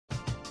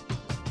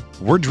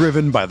We're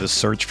driven by the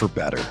search for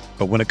better.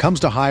 But when it comes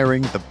to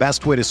hiring, the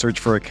best way to search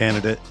for a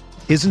candidate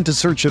isn't to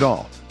search at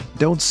all.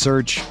 Don't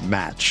search,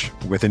 match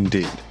with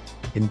Indeed.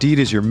 Indeed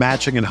is your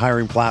matching and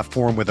hiring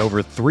platform with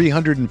over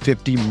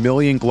 350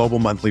 million global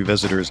monthly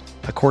visitors,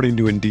 according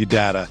to Indeed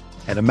data,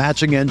 and a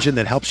matching engine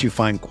that helps you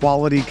find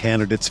quality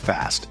candidates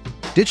fast.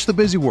 Ditch the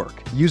busy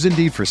work. Use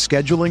Indeed for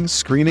scheduling,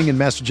 screening, and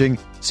messaging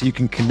so you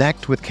can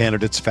connect with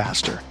candidates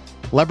faster.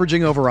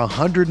 Leveraging over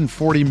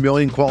 140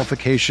 million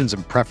qualifications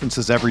and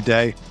preferences every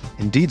day,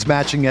 Indeed's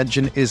matching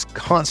engine is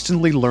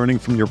constantly learning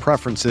from your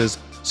preferences,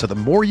 so the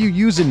more you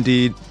use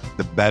Indeed,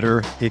 the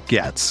better it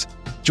gets.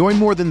 Join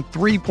more than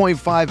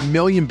 3.5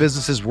 million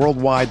businesses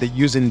worldwide that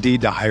use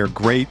Indeed to hire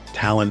great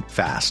talent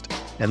fast.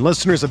 And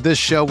listeners of this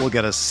show will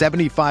get a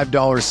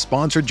 $75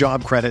 sponsored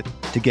job credit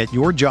to get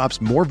your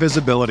jobs more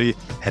visibility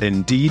at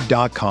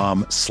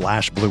Indeed.com/Blue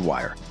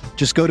Wire.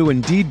 Just go to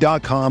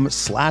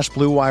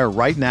Indeed.com/Blue Wire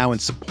right now and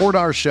support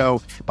our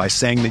show by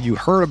saying that you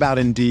heard about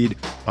Indeed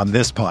on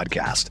this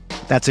podcast.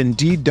 That's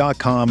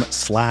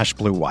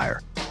Indeed.com/Blue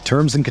Wire.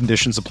 Terms and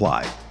conditions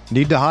apply.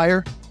 Need to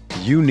hire?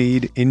 You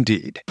need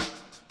Indeed.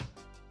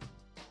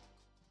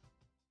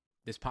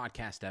 This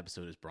podcast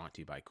episode is brought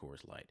to you by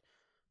Coors Light.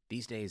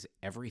 These days,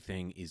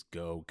 everything is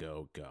go,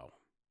 go, go.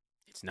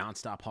 It's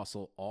nonstop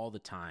hustle all the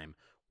time.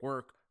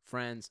 Work,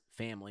 friends,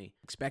 family,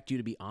 expect you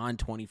to be on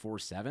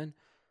 24/7.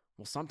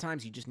 Well,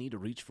 sometimes you just need to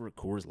reach for a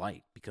Coors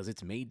Light because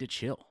it's made to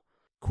chill.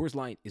 Coors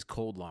Light is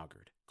cold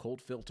lagered,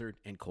 cold filtered,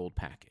 and cold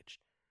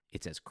packaged.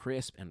 It's as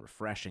crisp and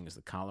refreshing as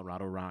the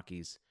Colorado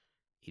Rockies.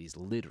 It is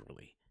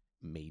literally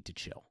made to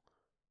chill.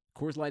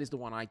 Coors Light is the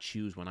one I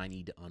choose when I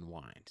need to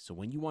unwind. So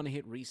when you want to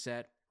hit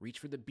reset, reach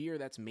for the beer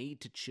that's made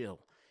to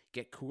chill.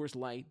 Get Coors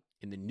Light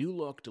in the new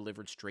look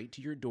delivered straight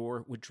to your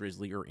door with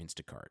Drizzly or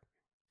Instacart.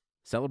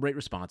 Celebrate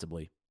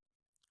responsibly.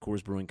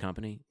 Coors Brewing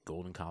Company,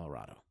 Golden,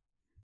 Colorado.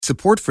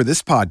 Support for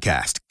this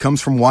podcast comes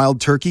from Wild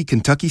Turkey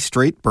Kentucky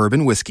Straight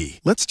Bourbon Whiskey.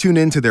 Let's tune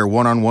in to their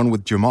one-on-one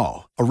with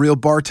Jamal, a real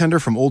bartender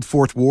from Old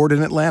Fourth Ward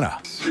in Atlanta.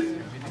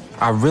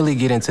 I really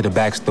get into the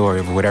backstory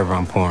of whatever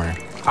I'm pouring,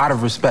 out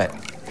of respect.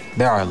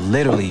 There are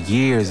literally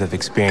years of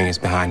experience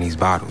behind these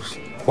bottles.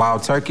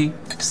 Wild Turkey,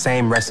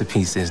 same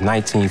recipe since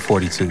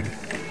 1942.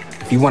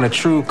 If you want a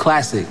true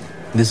classic,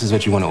 this is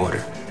what you want to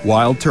order.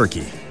 Wild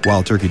Turkey.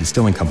 Wild Turkey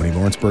Distilling Company,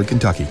 Lawrenceburg,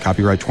 Kentucky.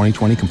 Copyright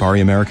 2020,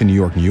 Campari American, New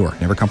York, New York.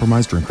 Never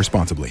compromise, drink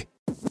responsibly.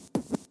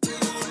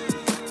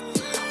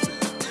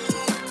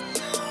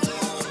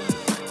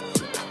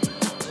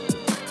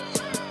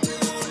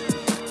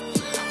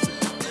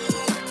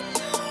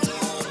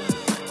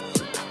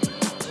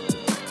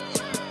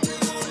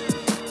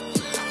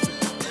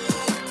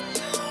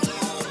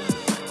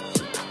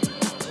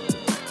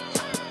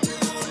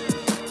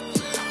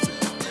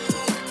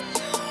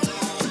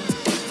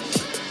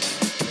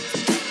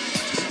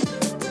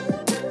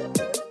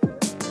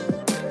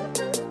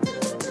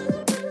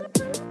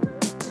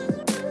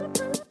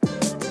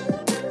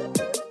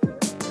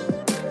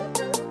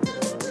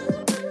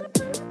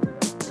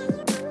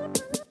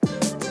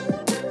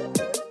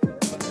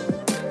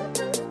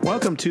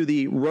 Welcome to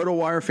the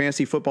RotoWire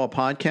Fantasy Football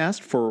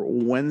Podcast for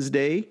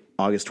Wednesday,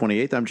 August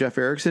 28th. I'm Jeff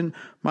Erickson.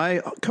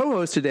 My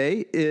co-host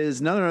today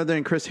is none other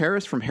than Chris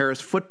Harris from Harris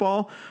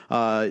Football.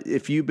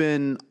 If you've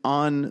been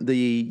on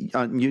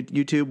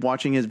YouTube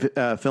watching his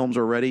films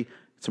already,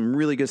 some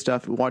really good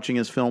stuff, watching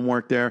his film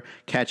work there,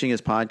 catching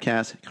his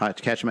podcast,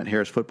 catch him at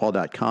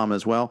harrisfootball.com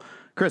as well.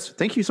 Chris,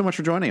 thank you so much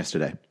for joining us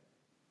today.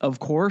 Of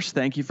course.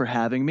 Thank you for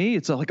having me.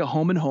 It's like a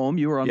home and home.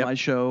 You were on my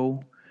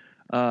show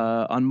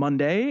on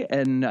Monday,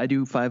 and I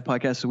do 5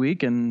 podcasts a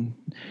week, and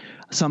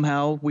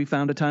somehow we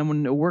found a time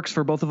when it works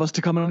for both of us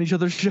to come on each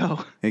other's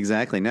show.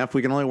 Exactly. Now, if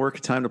we can only work a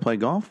time to play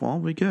golf, well,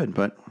 we could,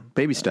 but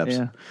baby steps.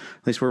 At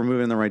least we're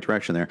moving in the right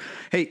direction there.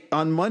 Hey,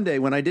 on Monday,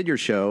 when I did your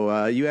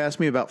show, you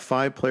asked me about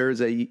 5 players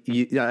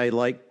that I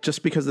like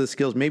just because of the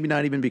skills, maybe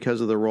not even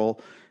because of the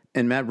role,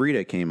 and Matt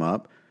Breida came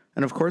up.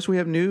 And, of course, we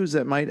have news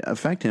that might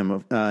affect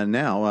him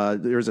now.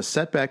 There's a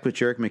setback with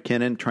Jerick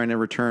McKinnon trying to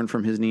return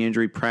from his knee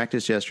injury.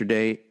 Practiced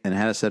yesterday and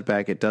had a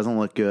setback. It doesn't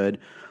look good.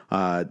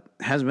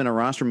 Hasn't been a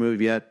roster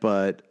move yet,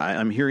 but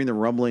I'm hearing the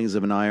rumblings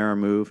of an IR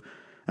move.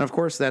 And, of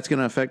course, that's going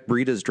to affect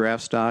Breida's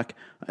draft stock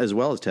as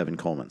well as Tevin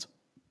Coleman's.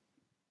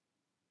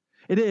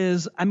 It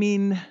is. I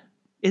mean,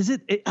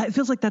 it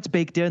feels like that's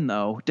baked in,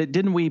 though.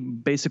 Didn't we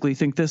basically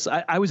think this?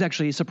 I was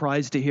actually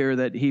surprised to hear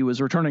that he was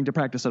returning to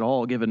practice at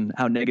all, given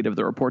how negative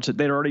the reports had.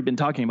 They'd already been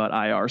talking about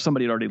IR.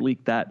 Somebody had already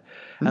leaked that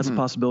as a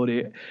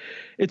possibility.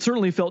 It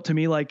certainly felt to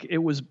me like it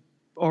was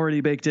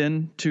already baked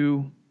in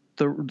to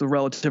the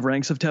relative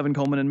ranks of Tevin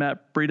Coleman and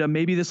Matt Breida.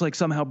 Maybe this like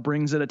somehow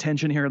brings it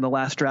attention here in the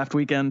last draft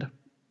weekend.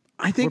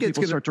 I think it's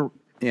going to.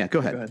 Yeah, go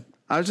ahead.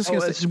 I was just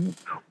going to say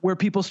where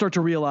people start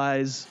to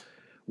realize,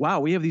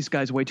 wow, we have these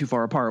guys way too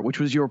far apart, which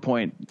was your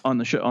point on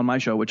the show, on my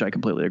show, which I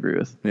completely agree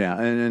with. Yeah,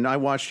 and I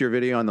watched your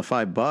video on the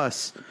 5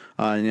 bus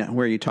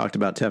where you talked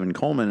about Tevin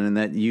Coleman and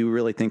that you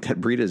really think that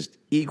Breida is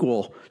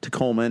equal to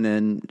Coleman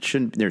and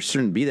there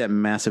shouldn't be that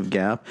massive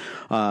gap.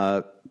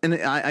 And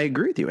I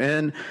agree with you.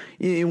 And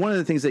one of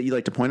the things that you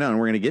like to point out, and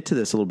we're going to get to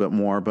this a little bit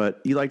more,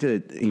 but you like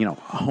to,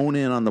 hone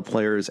in on the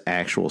player's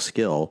actual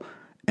skill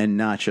and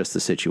not just the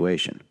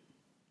situation.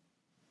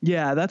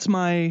 Yeah, that's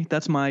my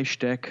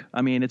shtick.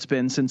 I mean, it's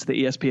been since the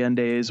ESPN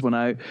days when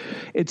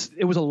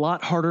it was a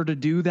lot harder to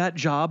do that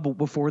job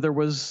before there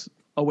was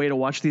a way to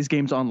watch these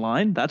games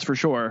online. That's for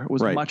sure. It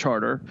was much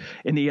harder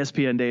in the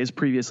ESPN days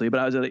previously, but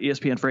I was at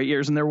ESPN for 8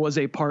 years, and there was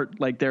a part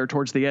like there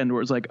towards the end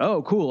where it's like,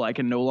 oh, cool, I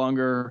can no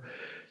longer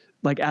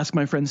like ask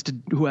my friends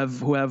who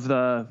have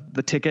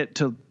the ticket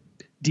to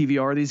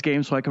DVR these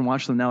games so I can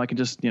watch them. Now I can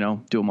just,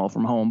 do them all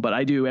from home. But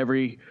I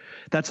do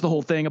that's the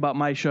whole thing about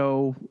my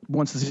show.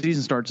 Once the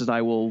season starts is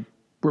I will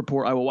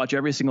watch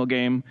every single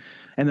game.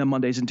 And then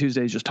Mondays and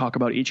Tuesdays, just talk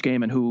about each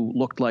game and who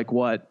looked like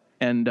what.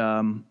 And,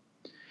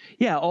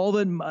 all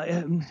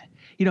the,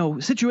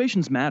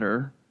 situations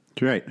matter.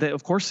 Right.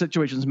 Of course,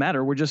 situations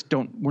matter.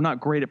 We're not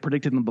great at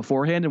predicting them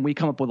beforehand. And we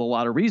come up with a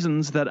lot of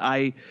reasons that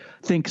I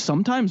think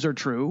sometimes are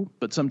true,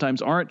 but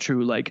sometimes aren't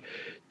true. Like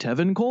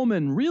Tevin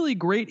Coleman, really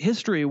great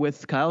history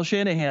with Kyle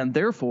Shanahan.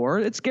 Therefore,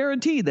 it's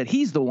guaranteed that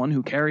he's the one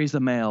who carries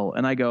the mail.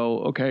 And I go,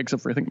 okay,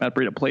 except for I think Matt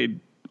Breida played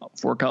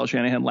for Kyle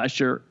Shanahan last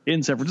year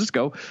in San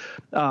Francisco.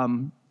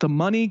 The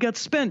money gets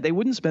spent. They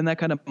wouldn't spend that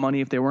kind of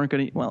money if they weren't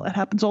going to. Well, it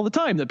happens all the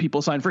time that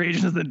people sign free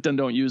agents that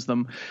don't use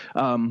them.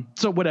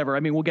 So whatever.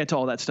 I mean, we'll get to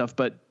all that stuff.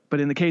 But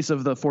in the case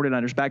of the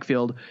 49ers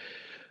backfield,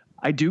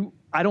 I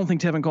don't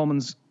think Tevin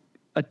Coleman's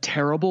a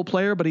terrible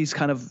player, but he's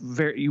kind of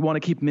you want to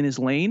keep him in his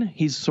lane.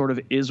 He's sort of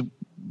is a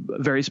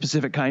very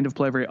specific kind of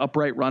player, very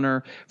upright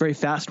runner, very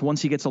fast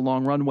once he gets a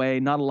long runway,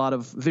 not a lot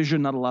of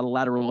vision, not a lot of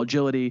lateral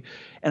agility.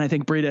 And I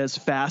think Breida is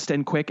fast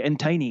and quick and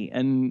tiny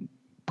and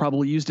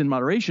probably used in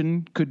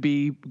moderation could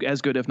be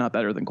as good, if not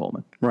better, than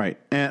Coleman. Right.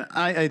 And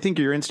I think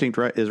your instinct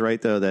is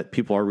right, though, that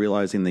people are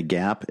realizing the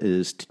gap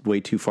is way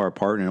too far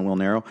apart and it will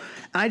narrow.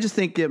 I just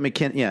think that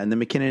and the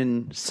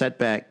McKinnon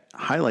setback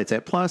highlights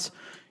that. Plus,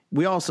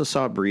 we also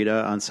saw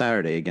Breida on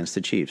Saturday against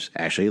the Chiefs.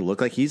 Actually, it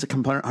looked like he's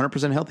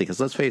 100% healthy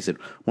because let's face it,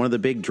 one of the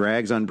big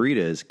drags on Breida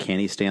is can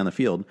he stay on the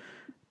field?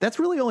 That's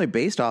really only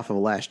based off of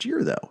last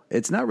year, though.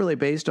 It's not really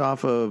based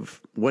off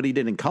of what he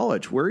did in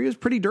college, where he was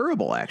pretty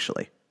durable,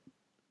 actually.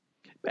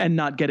 And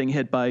not getting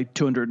hit by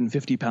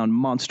 250-pound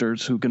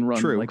monsters who can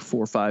run like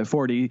 4.5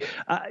 40.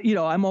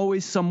 I'm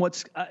always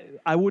somewhat.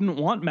 I wouldn't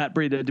want Matt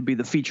Breida to be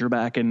the feature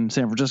back in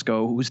San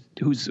Francisco,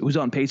 who's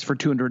on pace for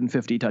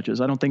 250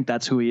 touches. I don't think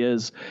that's who he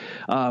is.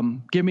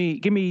 Give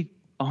me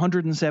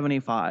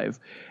 175,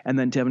 and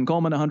then Tevin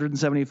Coleman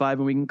 175,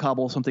 and we can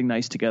cobble something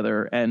nice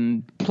together.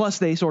 And plus,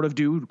 they sort of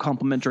do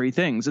complementary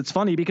things. It's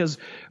funny because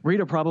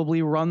Breida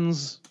probably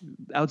runs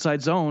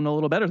outside zone a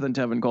little better than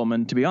Tevin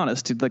Coleman, to be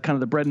honest. The kind of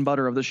the bread and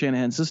butter of the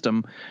Shanahan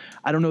system.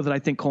 I don't know that I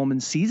think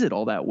Coleman sees it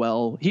all that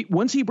well.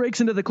 Once he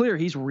breaks into the clear,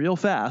 he's real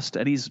fast,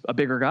 and he's a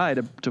bigger guy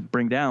to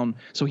bring down.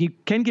 So he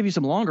can give you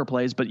some longer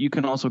plays, but you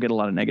can also get a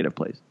lot of negative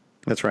plays.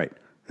 That's right.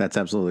 That's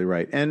absolutely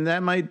right. And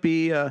that might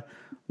be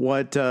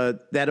what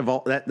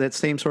that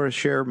same sort of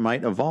share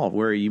might evolve,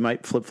 where you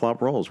might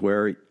flip-flop roles,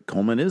 where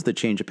Coleman is the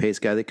change of pace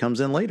guy that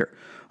comes in later.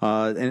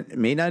 And it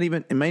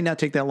may not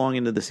take that long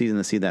into the season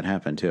to see that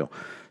happen too.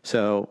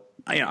 So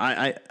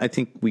I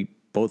think we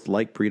both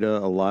like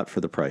Breida a lot for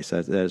the price.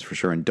 That is for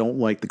sure, and don't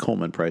like the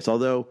Coleman price.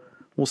 Although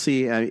we'll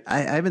see. I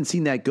haven't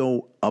seen that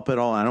go up at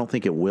all. I don't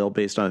think it will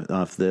based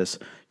off this.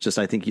 Just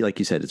I think, like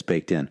you said, it's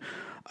baked in.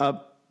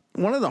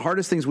 One of the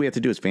hardest things we have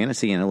to do as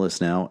fantasy analysts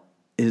now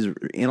is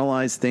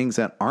analyze things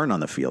that aren't on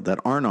the field, that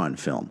aren't on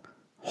film,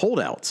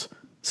 holdouts,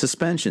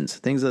 suspensions,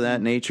 things of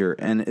that nature.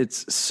 And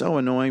it's so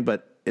annoying,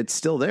 but it's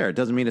still there. It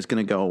doesn't mean it's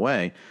going to go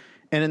away.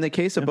 And in the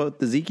case of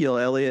both Ezekiel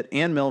Elliott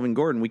and Melvin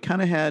Gordon, we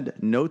kind of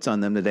had notes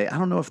on them today. I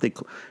don't know if they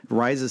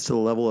rises to the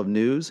level of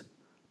news,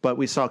 but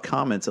we saw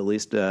comments at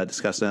least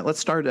discussing that. Let's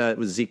start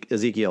with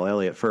Ezekiel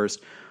Elliott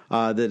first.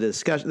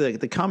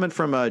 The comment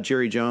from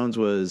Jerry Jones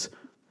was,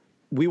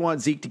 we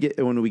want Zeke to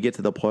get when we get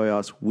to the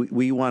playoffs.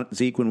 We want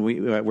Zeke when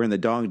we're in the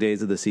dog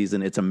days of the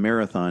season. It's a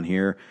marathon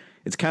here.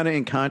 It's kind of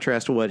in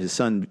contrast to what his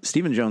son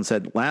Stephen Jones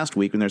said last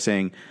week when they're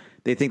saying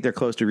they think they're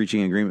close to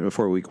reaching agreement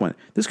before week 1.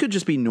 This could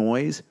just be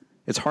noise.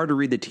 It's hard to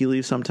read the tea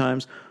leaves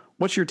sometimes.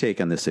 What's your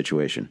take on this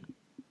situation?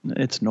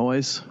 It's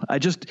noise.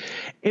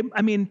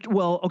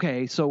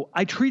 Okay. So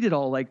I treat it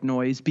all like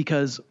noise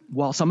because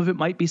while some of it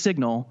might be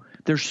signal,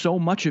 there's so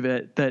much of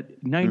it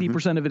that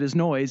 90% of it is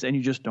noise, and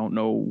you just don't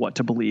know what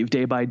to believe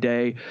day by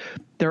day.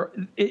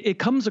 It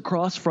comes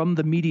across from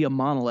the media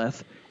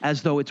monolith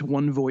as though it's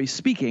one voice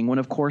speaking, when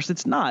of course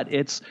it's not.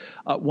 It's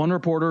one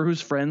reporter who's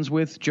friends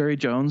with Jerry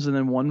Jones, and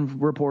then one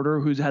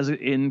reporter who has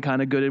it in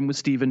kind of good in with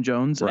Stephen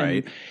Jones.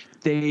 Right. And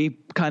they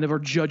kind of are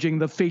judging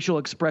the facial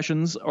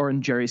expressions, or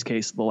in Jerry's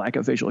case, the lack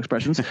of facial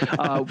expressions,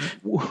 where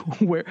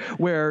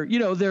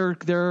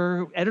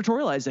they're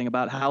editorializing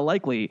about how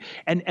likely.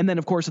 And then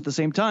of course at the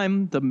same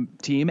time, the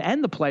team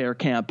and the player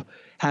camp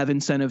have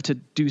incentive to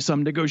do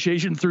some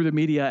negotiation through the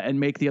media and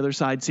make the other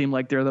side seem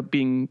like they're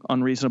being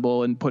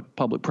unreasonable and put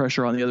public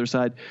pressure on the other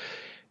side.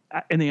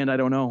 in the end, I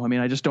don't know. I mean,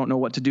 I just don't know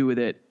what to do with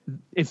it.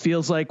 It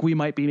feels like we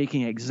might be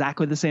making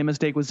exactly the same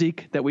mistake with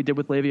Zeke that we did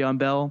with Le'Veon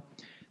Bell.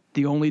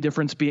 The only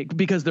difference being,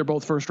 because they're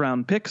both first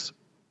round picks,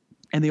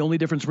 and the only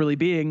difference really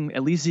being,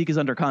 at least Zeke is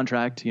under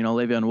contract.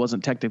 Le'Veon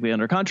wasn't technically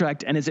under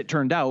contract. And as it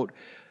turned out,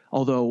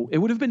 although it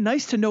would have been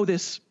nice to know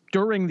this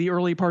during the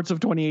early parts of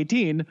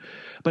 2018,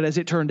 but as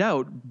it turned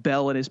out,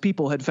 Bell and his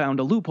people had found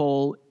a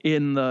loophole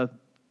in the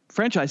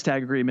franchise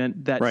tag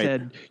agreement that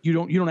said you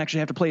don't actually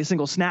have to play a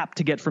single snap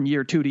to get from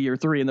year 2 to year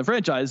 3 in the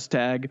franchise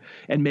tag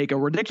and make a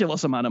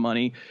ridiculous amount of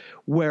money.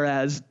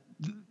 Whereas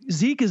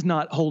Zeke is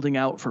not holding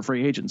out for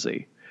free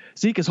agency.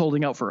 Zeke is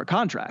holding out for a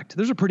contract.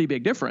 There's a pretty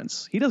big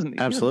difference. He doesn't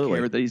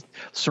care that he's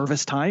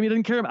service time. He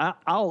doesn't care.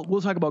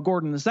 We'll talk about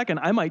Gordon in a second.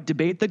 I might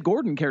debate that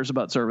Gordon cares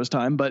about service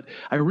time, but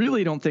I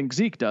really don't think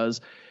Zeke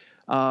does.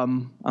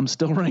 I'm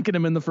still ranking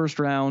him in the first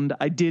round.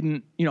 I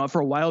didn't,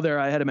 for a while there,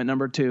 I had him at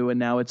number 2, and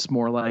now it's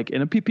more like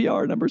in a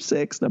PPR, number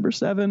 6, number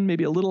 7,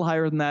 maybe a little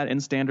higher than that in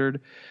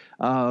standard.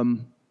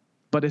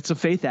 But it's a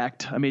faith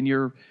act. I mean,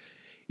 you're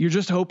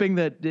just hoping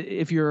that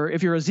if you're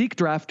a Zeke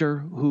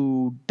drafter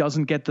who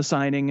doesn't get the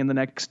signing in the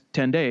next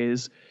 10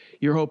 days,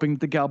 you're hoping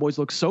the Cowboys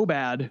look so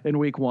bad in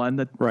week 1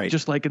 that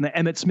just like in the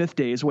Emmitt Smith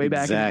days, way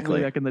back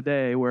in the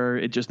day, where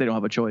they don't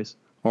have a choice.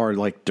 Or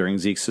like during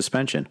Zeke's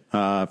suspension,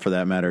 for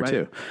that matter,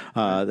 too.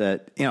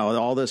 That,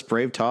 all this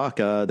brave talk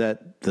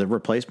that the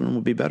replacement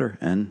will be better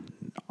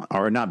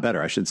or not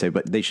better, I should say,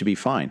 but they should be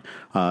fine.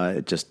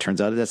 It just turns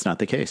out that's not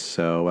the case.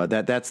 So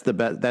that's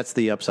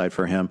the upside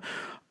for him.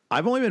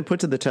 I've only been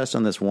put to the test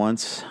on this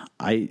once.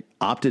 I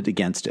opted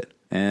against it.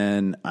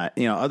 And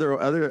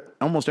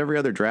almost every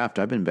other draft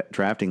I've been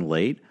drafting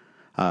late.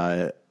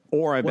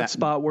 What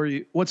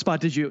spot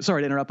did you,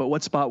 sorry to interrupt, but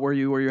what spot were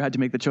you where you had to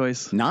make the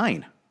choice?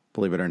 9,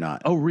 believe it or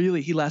not. Oh,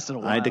 really? He lasted a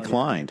while. I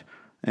declined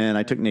and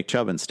I took Nick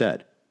Chubb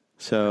instead.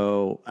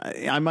 So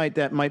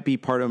that might be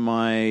part of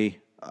my,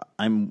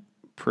 I'm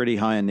pretty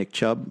high on Nick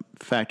Chubb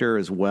factor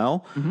as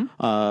well.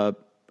 Mm-hmm.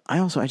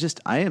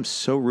 I am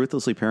so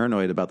ruthlessly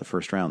paranoid about the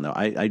first round, though.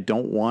 I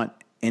don't want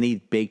any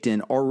baked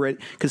in already,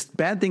 because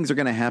bad things are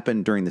going to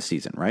happen during the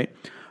season, right?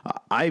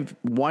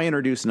 Why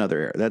introduce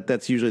another error?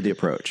 That's usually the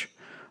approach.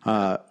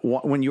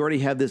 When you already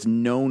have this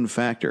known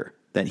factor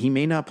that he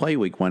may not play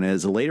week 1,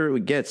 as the later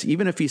it gets,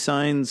 even if he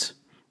signs,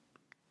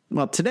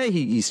 well, today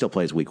he still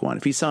plays week 1.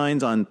 If he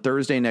signs on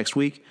Thursday next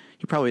week,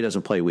 he probably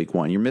doesn't play week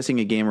 1. You're missing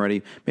a game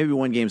already. Maybe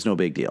one game's no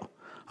big deal.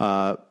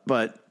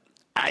 But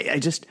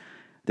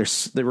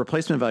the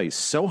replacement value is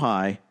so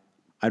high,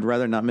 I'd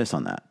rather not miss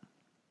on that.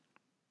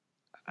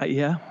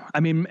 Yeah.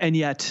 I mean, and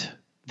yet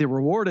the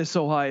reward is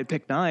so high at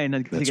pick 9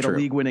 and to get a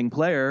league-winning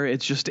player.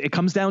 It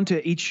comes down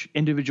to each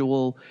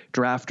individual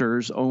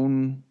drafter's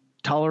own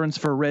tolerance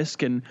for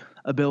risk and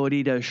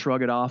ability to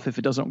shrug it off if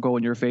it doesn't go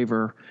in your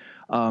favor.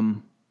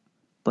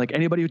 Like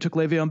anybody who took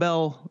Le'Veon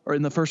Bell or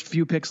in the first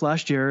few picks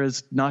last year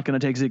is not going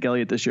to take Zeke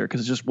Elliott this year because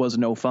it just was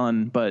no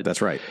fun. But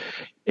that's right.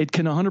 It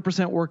can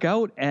 100% work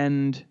out,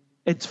 and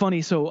it's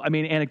funny. So, I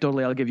mean,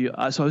 anecdotally, I'll give you.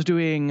 So I was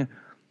doing.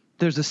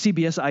 There's a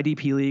CBS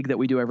IDP league that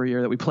we do every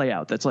year that we play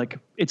out. That's like,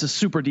 it's a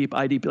super deep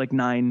IDP, like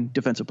 9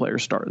 defensive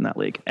players start in that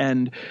league.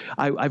 And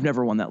I've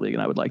never won that league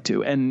and I would like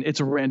to. And it's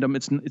a random,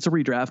 it's a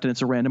redraft and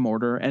it's a random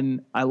order.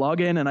 And I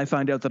log in and I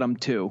find out that I'm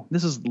 2.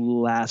 This is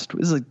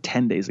like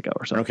 10 days ago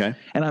or so. Okay.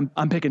 And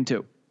I'm picking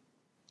 2.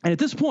 And at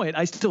this point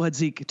I still had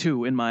Zeke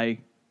 2 even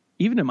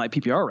in my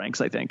PPR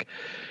ranks, I think.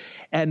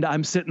 And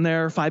I'm sitting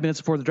there 5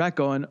 minutes before the draft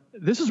going,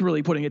 this is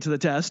really putting it to the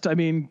test. I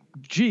mean,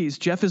 geez,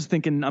 Jeff is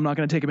thinking I'm not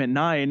going to take him at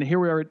 9. Here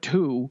we are at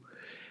 2.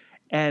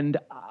 And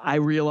I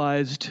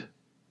realized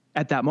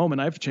at that moment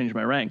I have to change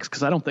my ranks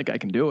because I don't think I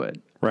can do it.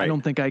 Right. I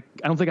don't think I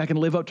can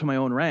live up to my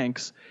own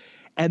ranks.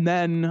 And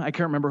then I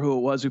can't remember who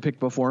it was who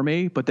picked before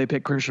me, but they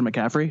picked Christian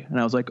McCaffrey. And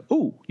I was like,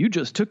 oh, you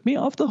just took me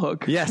off the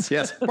hook. Yes.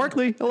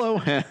 Barkley, hello.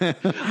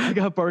 I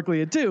got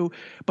Barkley at 2,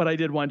 but I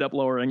did wind up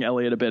lowering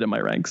Elliott a bit in my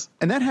ranks.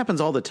 And that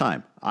happens all the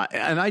time.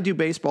 I do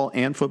baseball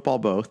and football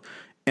both.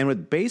 And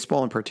with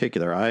baseball in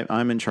particular,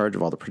 I'm in charge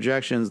of all the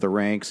projections, the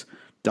ranks,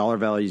 dollar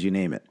values, you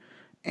name it.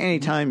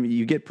 Anytime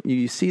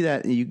you see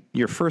that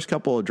your first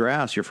couple of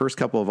drafts, your first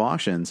couple of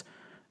auctions,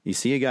 you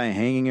see a guy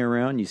hanging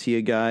around, you see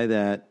a guy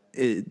that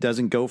it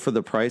doesn't go for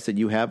the price that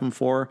you have him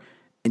for,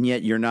 and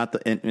yet you're not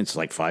and it's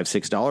like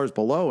 $5-6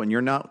 below, and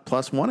you're not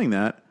plus wanting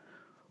that.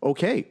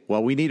 Okay,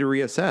 well, we need to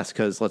reassess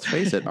because let's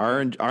face it,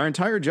 our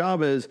entire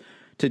job is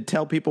to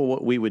tell people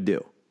what we would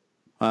do.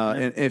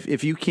 And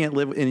if you can't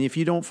live, and if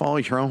you don't follow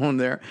your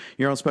own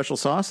special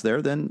sauce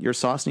there, then your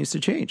sauce needs to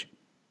change.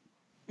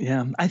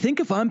 Yeah, I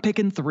think if I'm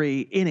picking 3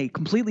 in a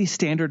completely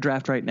standard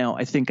draft right now,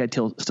 I think I'd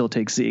still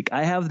take Zeke.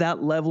 I have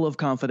that level of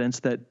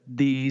confidence that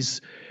this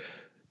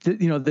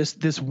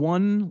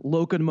one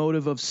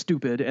locomotive of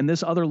stupid and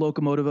this other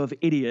locomotive of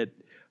idiot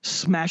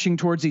smashing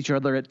towards each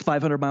other at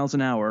 500 miles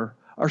an hour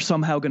are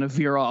somehow going to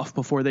veer off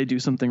before they do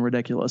something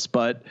ridiculous.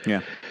 But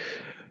yeah,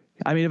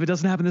 I mean, if it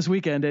doesn't happen this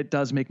weekend, it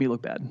does make me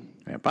look bad.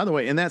 Yeah, by the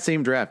way, in that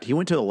same draft, he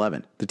went to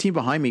 11. The team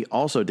behind me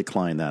also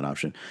declined that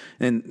option.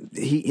 And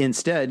then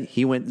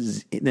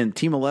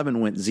team 11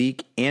 went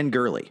Zeke and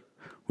Gurley,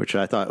 which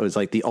I thought was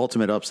like the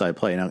ultimate upside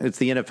play. Now, it's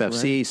the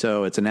NFFC, right,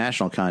 so it's a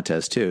national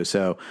contest too.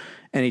 So,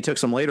 and he took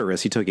some later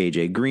risks. He took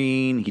AJ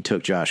Green. He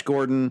took Josh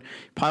Gordon.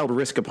 Piled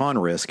risk upon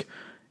risk.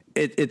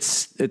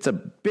 It's a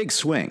big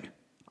swing.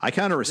 I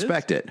kind of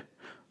respect it.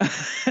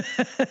 This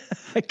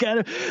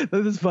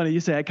is funny. You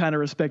say I kind of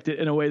respect it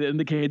in a way that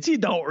indicates you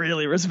don't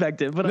really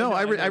respect it. But no,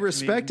 I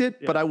respect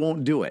it, but I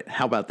won't do it.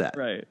 How about that?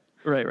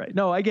 Right.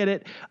 No, I get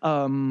it.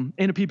 In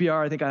a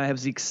PPR, I think I have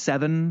Zeke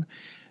 7.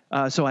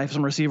 So I have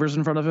some receivers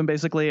in front of him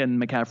basically,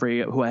 and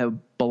McCaffrey, who I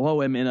have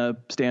below him in a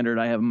standard,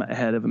 I have him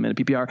ahead of him in a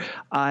PPR.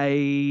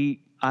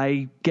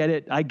 I get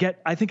it. I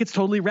think it's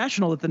totally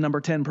rational that the number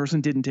 10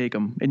 person didn't take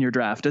him in your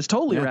draft. It's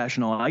totally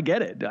rational. I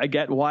get it. I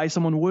get why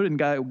someone would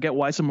and get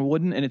why someone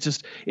wouldn't. And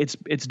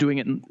it's doing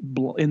it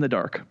in the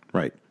dark.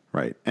 Right.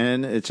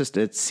 And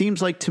it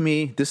seems like to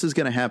me, this is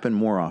going to happen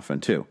more often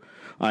too.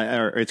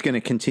 Or it's going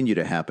to continue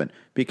to happen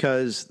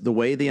because the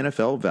way the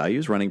NFL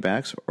values running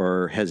backs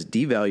or has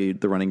devalued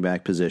the running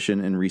back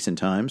position in recent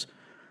times,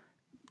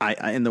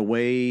 in the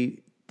way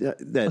that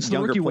it's the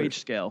rookie wage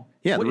scale.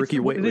 Yeah, the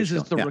rookie wage scale. It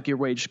is the rookie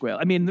wage scale.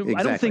 I mean, exactly.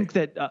 I don't think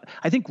that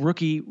I think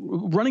rookie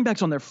running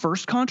backs on their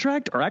first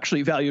contract are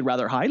actually valued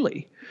rather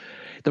highly.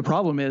 The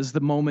problem is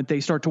the moment they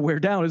start to wear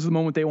down is the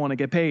moment they want to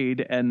get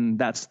paid, and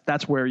that's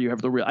where you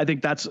have the real. I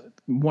think that's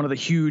one of the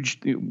huge,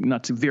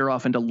 not to veer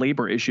off into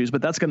labor issues,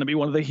 but that's going to be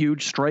one of the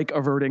huge strike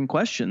averting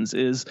questions.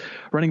 Is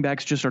running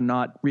backs just are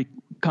not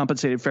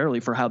compensated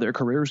fairly for how their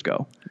careers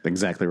go.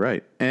 Exactly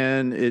right,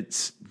 and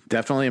it's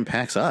definitely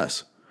impacts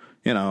us.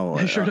 You know,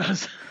 it sure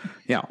does.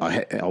 Yeah,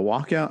 a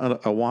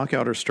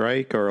walkout or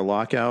strike or a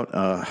lockout.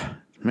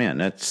 Man,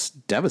 that's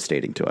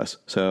devastating to us.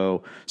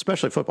 So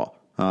especially football,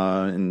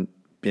 and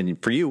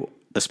for you,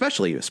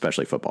 especially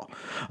football.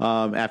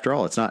 After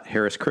all, it's not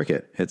Harris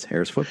cricket; it's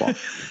Harris football.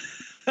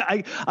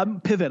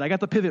 I'm pivot. I got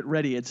the pivot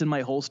ready. It's in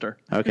my holster.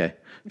 Okay,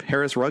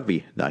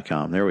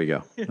 HarrisRugby.com. There we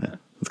go. Yeah,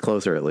 it's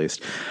closer at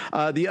least.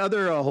 The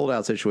other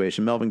holdout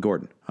situation, Melvin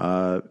Gordon.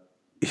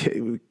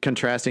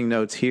 Contrasting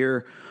notes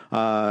here.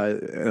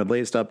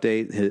 Latest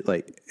update,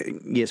 like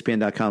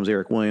ESPN.com's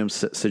Eric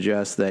Williams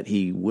suggests that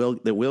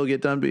will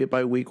get done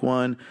by week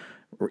 1.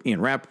 Ian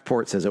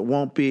Rappaport says it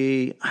won't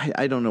be.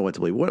 I don't know what to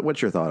believe.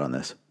 What's your thought on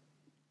this?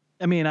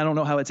 I mean, I don't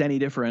know how it's any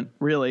different,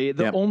 really.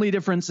 The only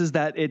difference is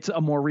that it's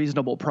a more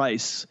reasonable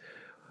price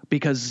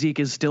because Zeke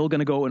is still going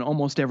to go in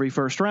almost every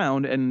first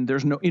round. And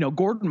there's no,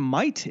 Gordon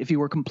might, if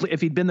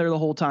he'd been there the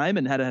whole time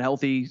and had a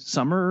healthy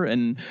summer,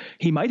 and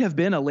he might have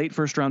been a late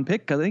first round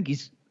pick. I think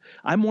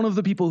I'm one of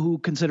the people who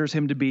considers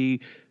him to be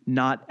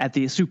not at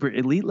the super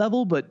elite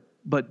level, but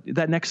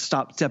that next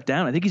step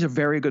down. I think he's a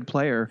very good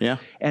player. Yeah.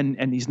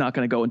 And he's not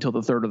going to go until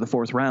the third or the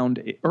fourth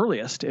round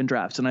earliest in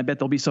drafts. And I bet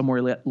there'll be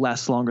somewhere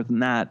less longer than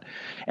that.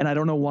 And I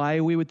don't know why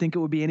we would think it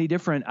would be any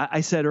different.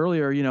 I said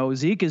earlier,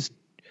 Zeke is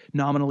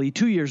nominally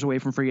 2 years away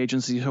from free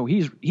agency. So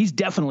he's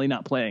definitely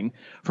not playing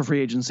for free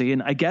agency.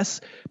 And I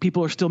guess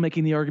people are still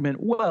making the argument,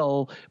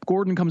 well,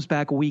 Gordon comes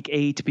back week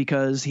 8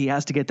 because he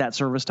has to get that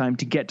service time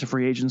to get to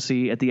free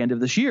agency at the end of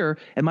this year.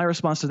 And my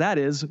response to that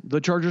is the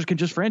Chargers can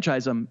just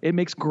franchise him. It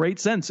makes great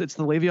sense. It's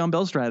the Le'Veon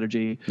Bell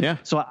strategy. Yeah.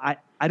 So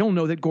I don't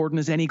know that Gordon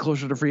is any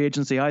closer to free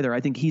agency either.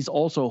 I think he's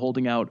also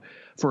holding out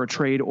for a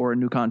trade or a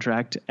new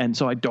contract. And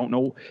so I don't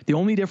know. The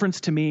only difference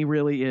to me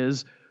really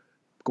is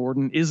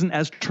Gordon isn't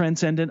as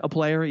transcendent a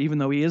player, even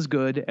though he is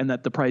good, and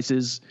that the price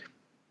is,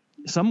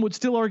 some would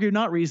still argue,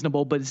 not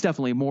reasonable, but it's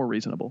definitely more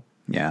reasonable.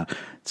 Yeah.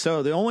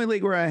 So the only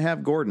league where I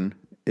have Gordon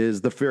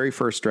is the very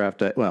first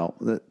draft.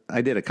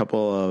 I did a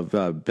couple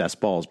of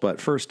best balls,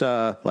 but first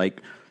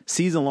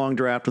season-long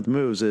draft with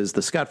moves is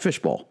the Scott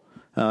Fish Bowl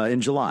in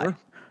July. Sure.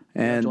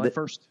 And July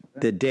 1st.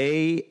 The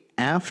day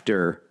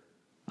after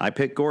I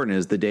picked Gordon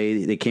is the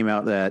day they came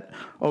out that,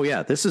 oh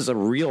yeah, this is a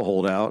real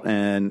holdout,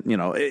 and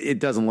it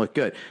doesn't look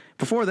good.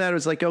 Before that, it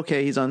was like,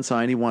 okay, he's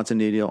unsigned, he wants a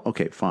new deal.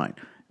 Okay, fine.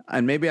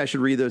 And maybe I should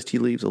read those tea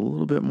leaves a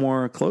little bit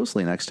more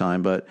closely next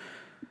time. But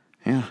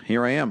yeah,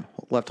 here I am,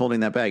 left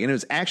holding that bag. And it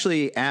was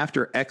actually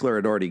after Eckler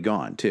had already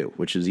gone too,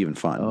 which is even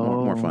fun,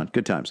 more fun,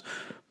 good times.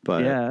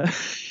 But yeah,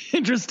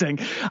 interesting.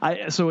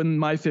 So in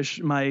my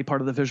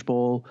part of the Fish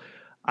Bowl,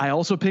 I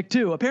also picked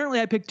 2. Apparently,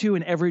 I picked 2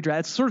 in every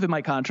draft. It's sort of in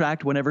my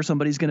contract. Whenever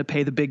somebody's going to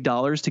pay the big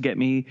dollars to get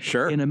me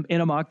in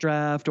a mock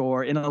draft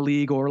or in a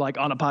league or like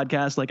on a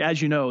podcast, like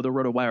as you know, the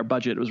RotoWire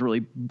budget was really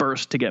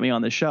burst to get me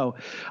on this show.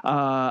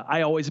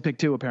 I always picked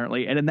 2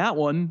 apparently, and in that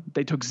one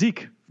they took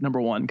Zeke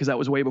number 1 because that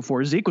was way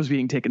before Zeke was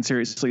being taken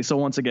seriously. So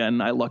once again,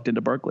 I lucked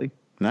into Barkley.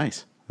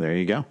 Nice. There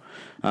you go.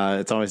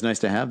 It's always nice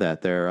to have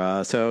that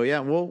there. So yeah,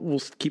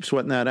 we'll keep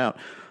sweating that out.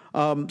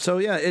 So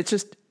yeah, it's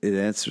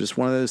just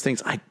one of those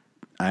things.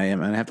 I'm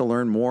going to have to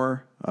learn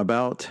more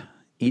about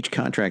each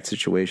contract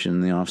situation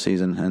in the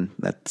offseason, and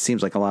that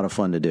seems like a lot of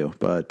fun to do,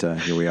 but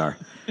here we are.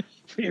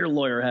 Put your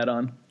lawyer hat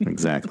on.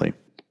 Exactly.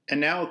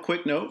 And now a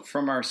quick note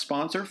from our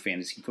sponsor,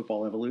 Fantasy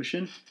Football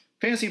Evolution.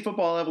 Fantasy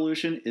Football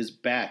Evolution is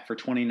back for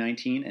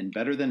 2019 and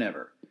better than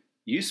ever.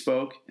 You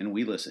spoke, and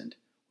we listened.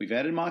 We've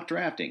added mock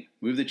drafting,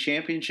 moved the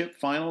championship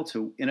final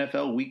to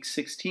NFL Week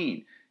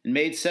 16, and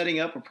made setting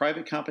up a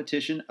private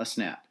competition a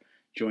snap.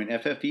 Join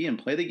FFE and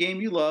play the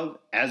game you love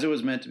as it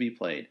was meant to be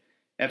played.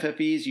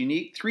 FFE's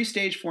unique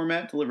 3-stage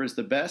format delivers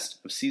the best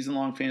of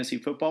season-long fantasy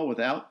football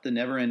without the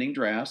never-ending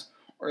drafts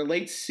or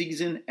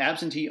late-season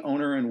absentee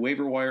owner and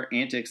waiver wire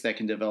antics that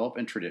can develop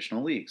in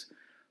traditional leagues.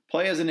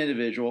 Play as an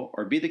individual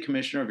or be the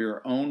commissioner of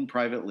your own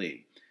private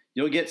league.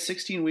 You'll get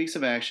 16 weeks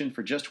of action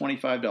for just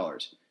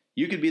 $25.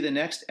 You could be the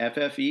next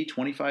FFE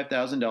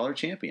 $25,000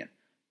 champion.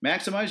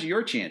 Maximize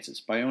your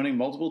chances by owning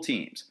multiple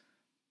teams.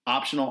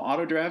 Optional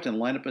auto draft and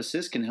lineup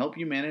assist can help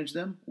you manage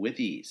them with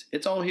ease.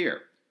 It's all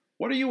here.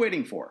 What are you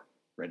waiting for?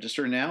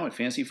 Register now at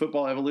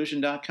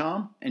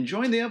fantasyfootballevolution.com and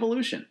join the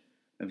evolution.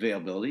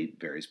 Availability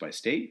varies by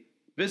state.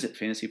 Visit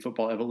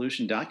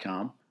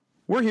fantasyfootballevolution.com.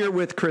 We're here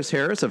with Chris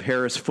Harris of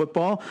Harris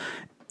Football,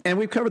 and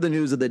we've covered the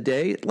news of the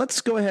day.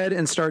 Let's go ahead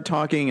and start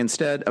talking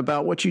instead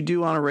about what you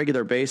do on a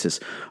regular basis,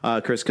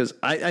 Chris, because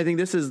I think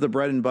this is the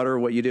bread and butter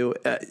of what you do.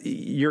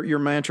 Your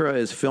mantra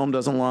is film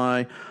doesn't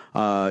lie.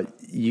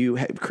 You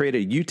create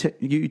a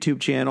YouTube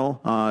channel,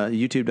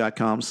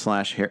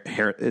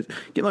 youtube.com/Harris.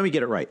 Let me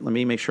get it right. Let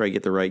me make sure I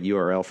get the right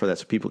URL for that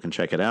so people can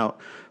check it out.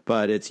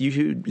 But it's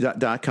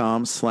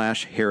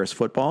youtube.com/Harris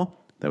Football.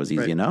 That was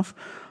easy enough.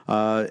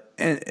 And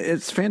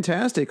it's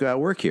fantastic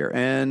work here.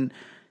 And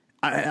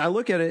I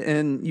look at it,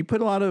 and you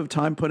put a lot of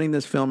time putting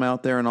this film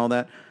out there and all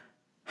that.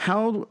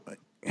 How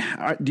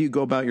do you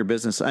go about your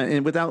business?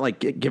 And without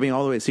like giving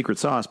all the way secret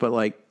sauce, but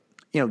like,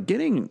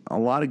 getting a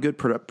lot of good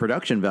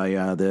production value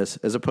out of this,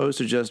 as opposed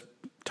to just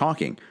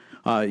talking.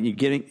 You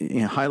getting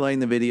highlighting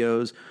the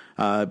videos,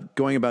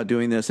 going about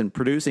doing this and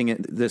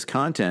producing this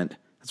content.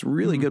 It's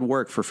really good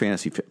work for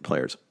fantasy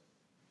players.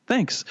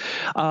 Thanks.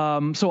 So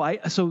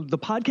the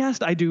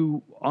podcast I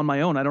do on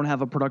my own. I don't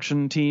have a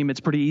production team.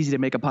 It's pretty easy to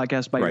make a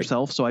podcast by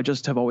yourself. So I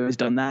just have always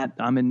done that.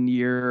 I'm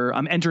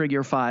entering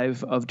year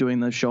 5 of doing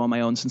the show on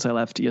my own since I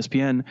left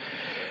ESPN.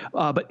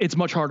 But it's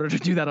much harder to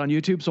do that on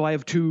YouTube. So I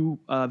have 2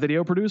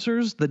 video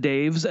producers, the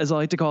Daves, as I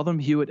like to call them,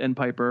 Hewitt and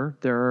Piper.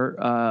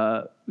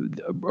 They're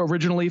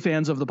originally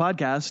fans of the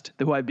podcast,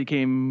 who I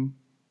became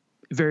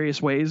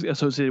various ways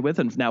associated with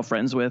and now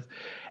friends with.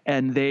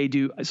 And they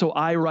do. So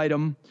I write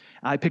them.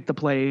 I pick the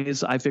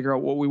plays, I figure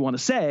out what we want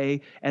to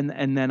say, and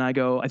then I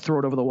throw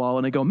it over the wall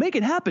and I go, make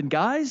it happen,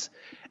 guys.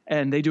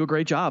 And they do a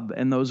great job.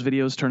 And those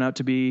videos turn out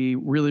to be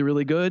really,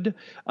 really good.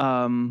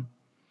 The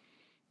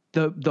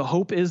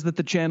hope is that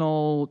the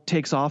channel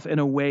takes off in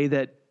a way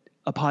that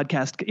a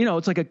podcast,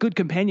 it's like a good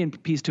companion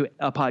piece to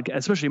a podcast,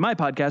 especially my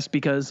podcast,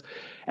 because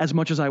as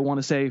much as I want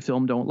to say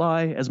film don't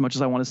lie, as much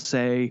as I want to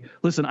say,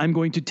 listen, I'm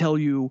going to tell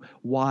you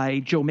why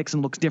Joe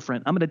Mixon looks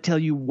different. I'm going to tell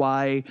you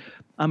why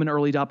I'm an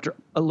early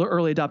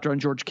adopter on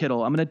George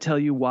Kittle. I'm going to tell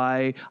you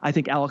why I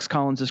think Alex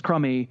Collins is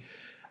crummy.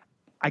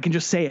 I can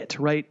just say it,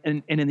 right?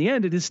 And in the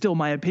end, it is still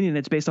my opinion.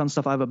 It's based on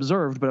stuff I've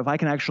observed. But if I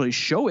can actually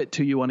show it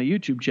to you on a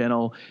YouTube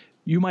channel,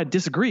 you might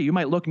disagree. You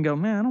might look and go,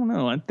 man, I don't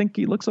know. I think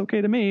he looks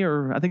okay to me,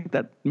 or I think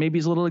that maybe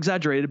he's a little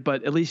exaggerated,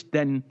 but at least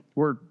then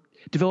we're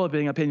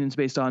developing opinions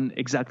based on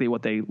exactly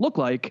what they look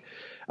like,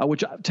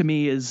 which to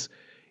me is,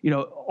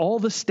 all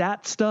the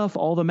stat stuff,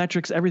 all the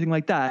metrics, everything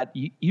like that,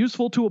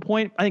 useful to a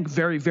point. I think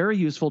very, very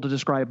useful to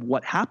describe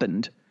what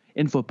happened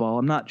in football.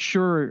 I'm not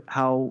sure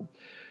how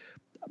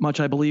much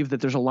I believe that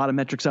there's a lot of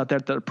metrics out there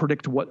that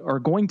predict what are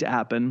going to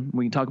happen.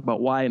 We can talk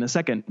about why in a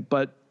second,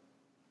 but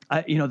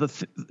I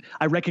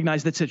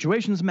recognize that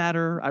situations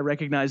matter. I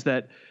recognize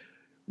that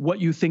what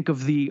you think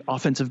of the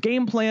offensive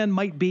game plan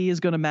might be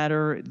is going to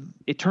matter.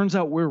 It turns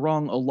out we're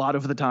wrong a lot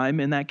of the time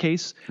in that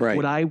case. Right.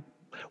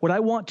 What I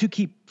want to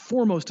keep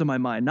foremost in my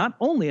mind, not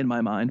only in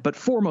my mind, but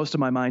foremost in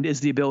my mind, is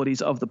the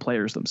abilities of the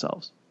players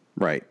themselves.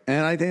 Right.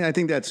 And I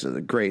think that's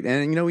great.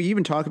 And, we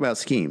even talk about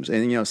schemes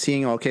and,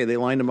 seeing, okay, they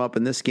lined them up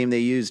in this scheme. They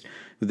used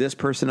this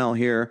personnel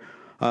here.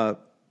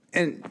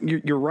 And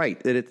you're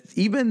right that it's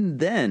even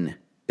then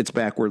it's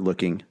backward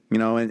looking,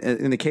 and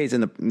in the case,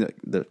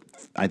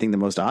 I think the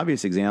most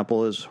obvious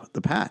example is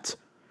the Pats.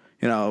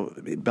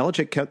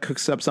 Belichick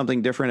cooks up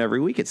something different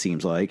every week, it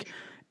seems like.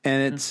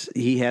 And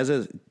he has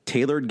a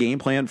tailored game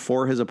plan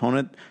for his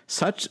opponent,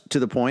 such to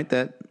the point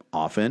that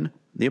often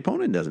the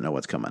opponent doesn't know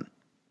what's coming.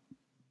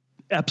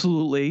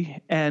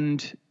 Absolutely.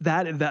 And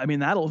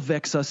that'll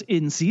vex us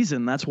in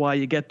season. That's why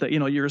you get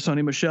you're a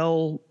Sony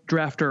Michel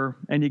drafter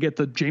and you get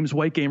the James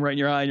White game right in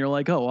your eye and you're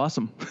like, oh,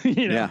 awesome.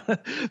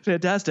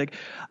 Fantastic.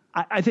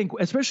 I think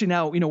especially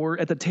now, we're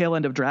at the tail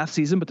end of draft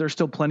season, but there's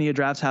still plenty of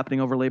drafts happening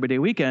over Labor Day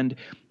weekend.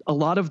 A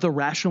lot of the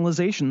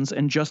rationalizations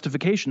and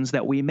justifications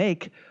that we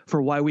make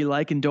for why we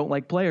like and don't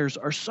like players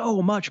are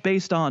so much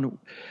based on,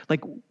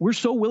 we're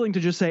so willing to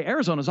just say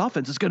Arizona's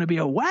offense is going to be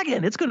a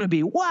wagon. It's going to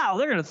be, wow,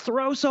 they're going to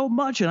throw so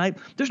much. And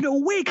there's no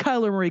way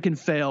Kyler Murray can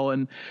fail.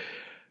 And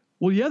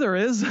well, yeah, there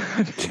is.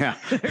 Yeah.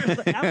 There's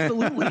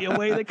absolutely a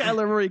way that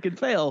Kyler Murray can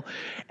fail.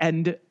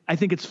 And I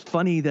think it's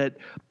funny that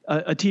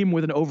a team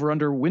with an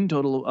over-under win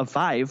total of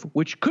 5,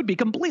 which could be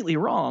completely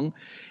wrong,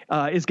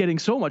 is getting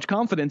so much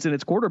confidence in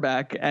its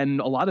quarterback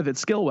and a lot of its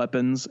skill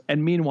weapons.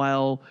 And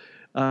meanwhile,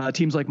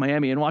 teams like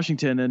Miami and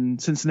Washington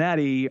and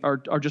Cincinnati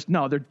are just,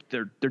 no,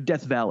 they're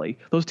Death Valley.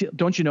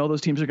 Don't you know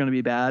those teams are going to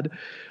be bad?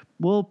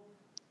 Well,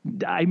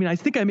 I mean, I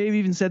think I may have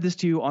even said this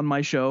to you on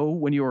my show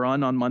when you were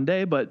on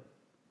Monday, but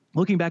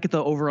looking back at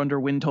the over-under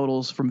win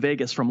totals from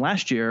Vegas from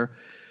last year,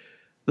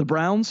 the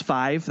Browns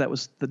 5,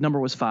 the number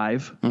was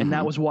 5. Mm-hmm. And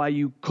that was why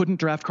you couldn't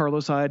draft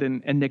Carlos Hyde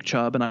and Nick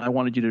Chubb. And I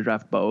wanted you to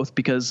draft both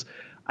because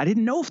I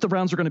didn't know if the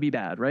Browns were going to be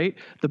bad, right?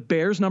 The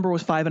Bears number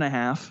was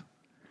 5.5.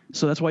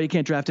 So that's why you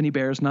can't draft any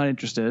Bears, not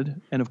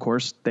interested. And of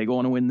course they go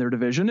on to win their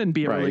division and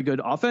be a really good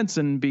offense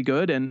and be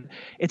good. And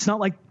it's not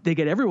like they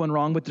get everyone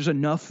wrong, but there's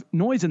enough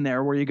noise in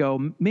there where you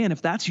go, man,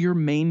 if that's your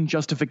main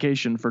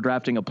justification for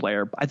drafting a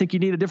player, I think you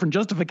need a different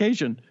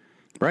justification.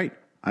 Right.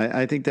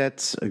 I think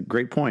that's a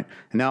great point.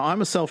 Now,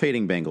 I'm a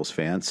self-hating Bengals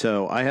fan,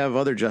 so I have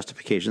other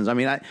justifications. I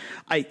mean,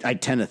 I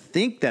tend to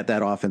think that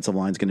offensive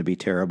line is going to be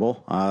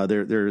terrible.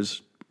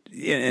 There's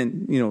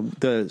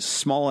the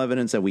small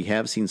evidence that we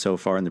have seen so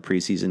far in the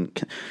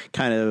preseason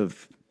kind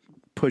of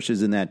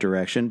pushes in that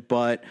direction,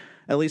 but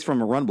at least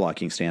from a run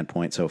blocking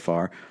standpoint so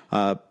far.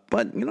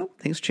 But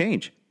things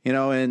change,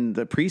 and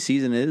the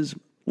preseason is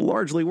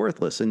largely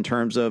worthless in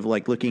terms of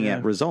like looking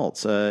at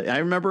results. I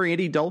remember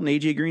Andy Dalton,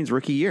 AJ Green's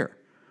rookie year.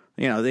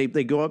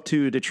 They go up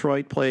to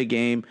Detroit, play a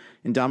game,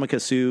 and Ndamukong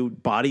Suh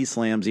body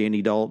slams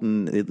Andy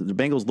Dalton. The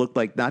Bengals looked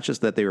like not just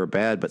that they were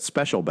bad, but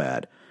special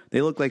bad.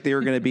 They looked like they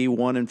were going to be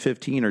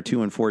 1-15 or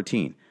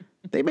 2-14.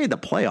 They made the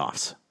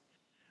playoffs.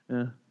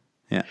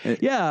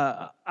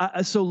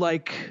 So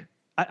like,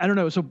 I don't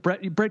know. So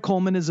Brett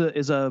Coleman is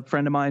a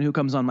friend of mine who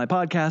comes on my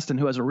podcast and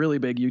who has a really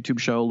big YouTube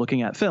show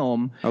looking at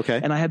film. Okay.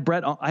 And I had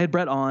Brett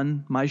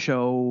on my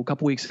show a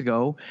couple weeks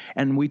ago,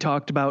 and we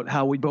talked about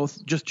how we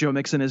both Joe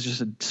Mixon is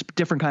just a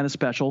different kind of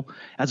special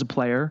as a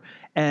player,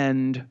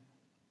 and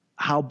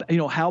how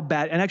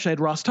bad. And actually, I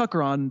had Ross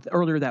Tucker on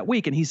earlier that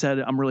week, and he said,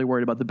 "I'm really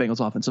worried about the Bengals'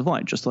 offensive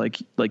line, just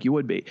like you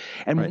would be."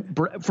 And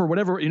for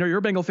whatever, you're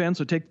a Bengal fan,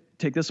 so take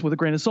this with a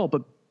grain of salt.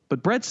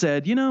 But Brett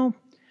said,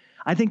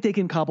 I think they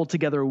can cobble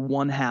together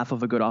one half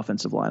of a good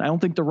offensive line. I don't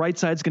think the right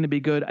side's going to be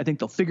good. I think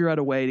they'll figure out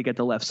a way to get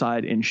the left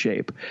side in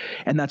shape.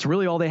 And that's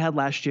really all they had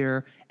last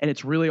year. And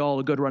it's really all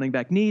a good running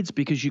back needs,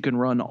 because you can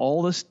run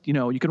all this, you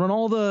can run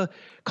all the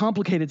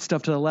complicated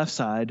stuff to the left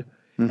side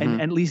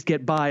and at least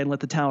get by and let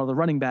the talent of the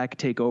running back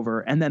take over.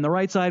 And then the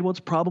right side, well, it's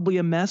probably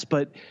a mess,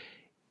 but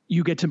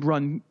you get to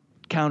run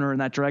counter in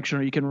that direction,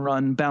 or you can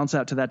run bounce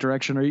out to that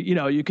direction, or you're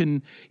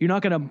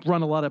not going to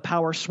run a lot of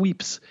power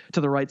sweeps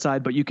to the right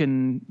side, but you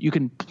can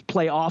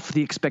play off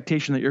the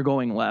expectation that you're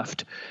going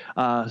left.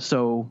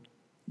 So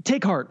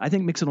take heart. I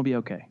think Mixon will be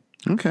okay.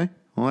 Okay.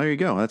 Well, there you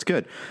go. That's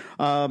good.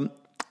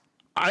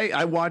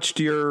 I watched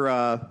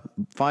your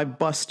 5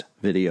 bust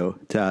video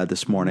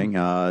this morning.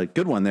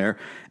 Good one there.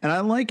 And I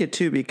like it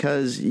too,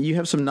 because you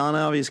have some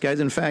non-obvious guys.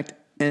 In fact,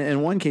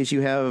 in one case,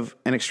 you have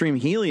an extreme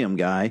helium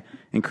guy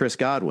in Chris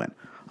Godwin,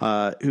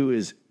 who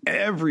is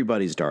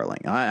everybody's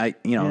darling. I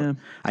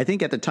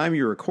think at the time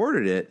you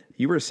recorded it,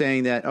 you were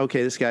saying that,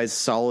 okay, this guy's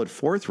solid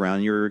 4th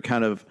round. You're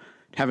kind of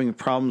having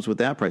problems with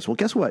that price. Well,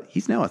 guess what?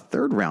 He's now a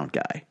 3rd round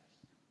guy.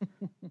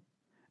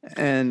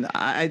 And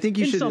I think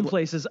you should. In some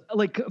places,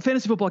 like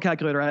Fantasy Football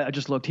Calculator, I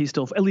just looked. He's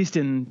still, at least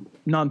in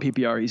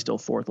non-PPR, he's still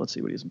 4th. Let's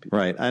see what he's in PPR.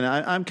 Right. And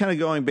I'm kind of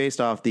going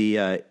based off the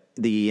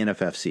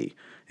NFFC,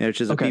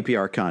 which is a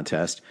PPR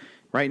contest.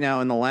 Right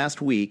now, in the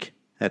last week,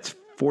 that's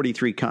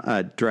 43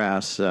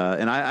 drafts,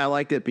 and I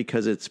liked it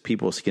because it's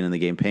people skin in the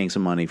game, paying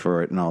some money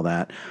for it and all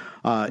that.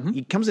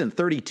 He comes in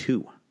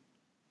 32.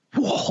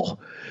 Whoa,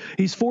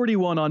 he's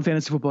 41 on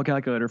Fantasy Football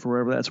Calculator for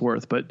whatever that's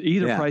worth. But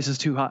either price is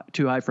too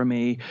high for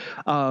me.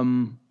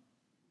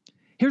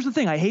 Here's the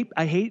thing: I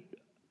hate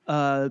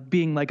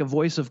being like a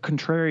voice of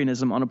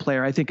contrarianism on a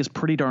player I think is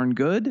pretty darn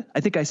good. I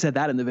think I said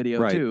that in the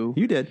video too.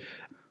 You did.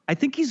 I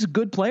think he's a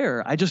good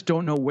player. I just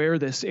don't know where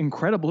this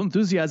incredible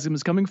enthusiasm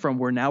is coming from,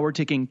 where now we're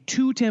taking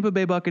 2 Tampa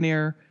Bay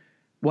Buccaneer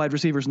wide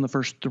receivers in the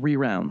first 3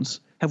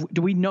 rounds.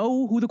 Do we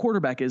know who the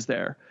quarterback is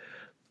there?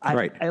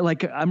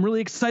 I'm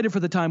really excited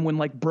for the time when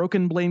like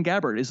broken Blaine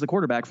Gabbert is the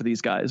quarterback for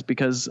these guys,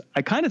 because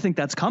I kind of think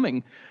that's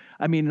coming.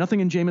 I mean, nothing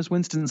in Jameis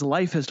Winston's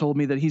life has told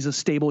me that he's a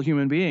stable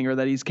human being or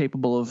that he's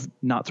capable of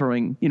not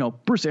throwing,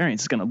 Bruce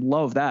Arians is going to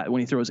love that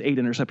when he throws 8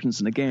 interceptions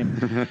in a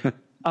game.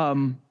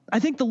 I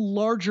think the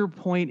larger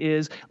point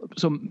is,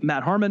 so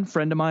Matt Harmon,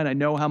 friend of mine, I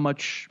know how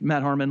much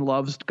Matt Harmon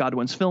loves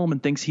Godwin's film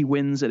and thinks he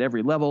wins at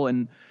every level.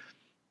 And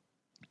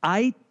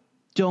I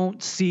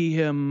don't see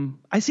him.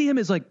 I see him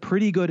as like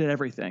pretty good at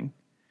everything.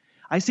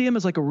 I see him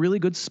as like a really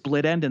good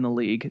split end in the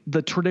league,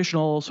 the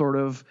traditional sort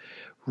of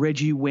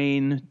Reggie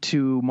Wayne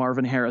to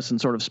Marvin Harrison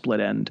sort of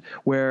split end,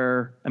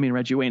 where, I mean,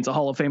 Reggie Wayne's a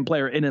Hall of Fame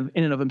player in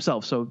and of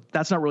himself. So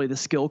that's not really the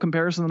skill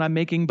comparison that I'm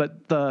making, but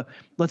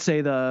let's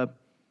say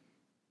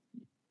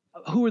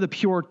who are the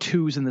pure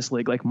 2s in this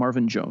league? Like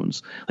Marvin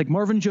Jones. Like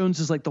Marvin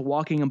Jones is like the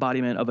walking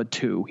embodiment of a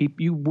 2.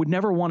 You would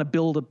never want to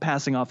build a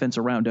passing offense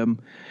around him,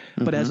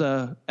 but as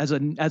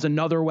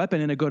another weapon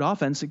in a good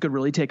offense, it could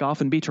really take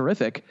off and be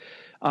terrific.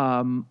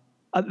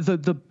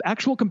 The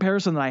actual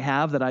comparison that I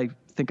have, that I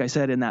think I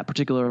said in that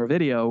particular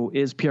video,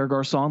 is Pierre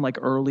Garçon, like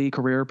early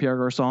career Pierre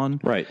Garçon.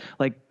 Right.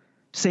 Like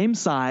same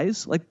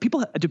size. Like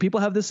do people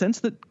have this sense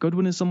that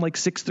Goodwin is some like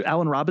sixth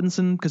Allen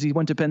Robinson because he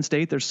went to Penn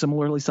State? They're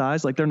similarly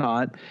sized. Like they're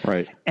not.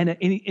 Right. And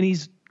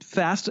he's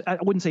fast. I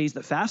wouldn't say he's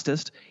the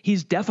fastest.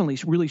 He's definitely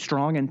really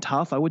strong and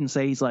tough. I wouldn't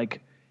say he's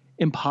like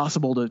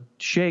impossible to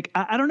shake.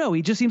 I don't know.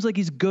 He just seems like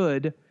he's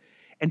good.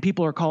 And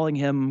people are calling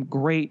him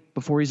great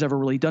before he's ever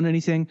really done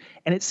anything.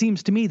 And it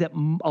seems to me that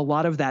a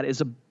lot of that is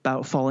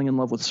about falling in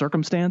love with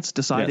circumstance,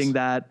 deciding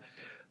that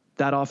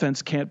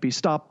offense can't be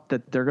stopped,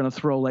 that they're going to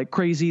throw like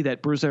crazy,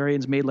 that Bruce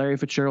Arians made Larry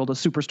Fitzgerald a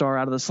superstar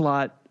out of the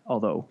slot,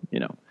 although,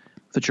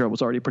 Fitzgerald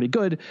was already pretty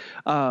good.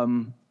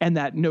 And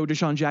that no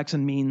Deshaun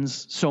Jackson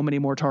means so many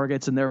more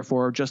targets, and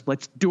therefore just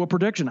let's do a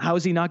prediction. How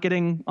is he not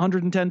getting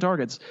 110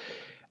 targets?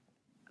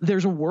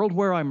 There's a world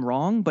where I'm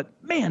wrong, but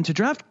man, to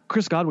draft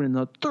Chris Godwin in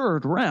the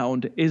third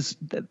round is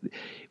that,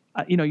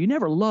 you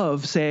never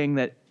love saying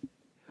that.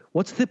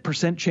 What's the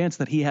percent chance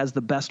that he has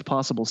the best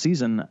possible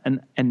season?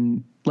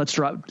 And let's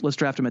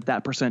draft him at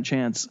that percent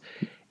chance.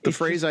 The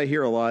phrase I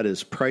hear a lot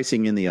is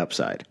pricing in the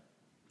upside.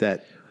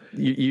 That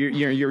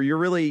you're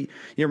really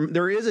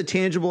there is a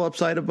tangible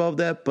upside above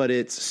that, but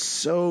it's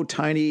so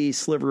tiny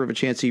sliver of a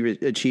chance he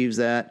achieves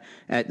that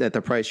at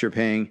the price you're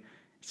paying.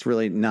 It's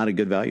really not a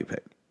good value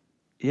pick.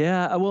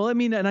 Yeah, well, I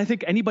mean, and I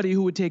think anybody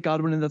who would take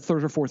Godwin in the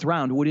third or fourth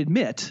round would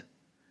admit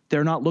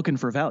they're not looking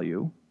for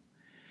value.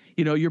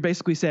 You're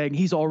basically saying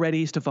he's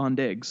already Stephon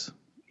Diggs.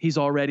 He's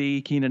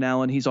already Keenan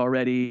Allen. He's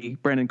already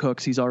Brandon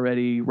Cooks. He's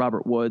already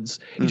Robert Woods.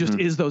 He just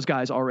is those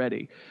guys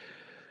already.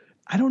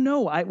 I don't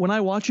know. When I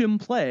watch him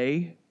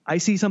play, I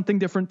see something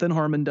different than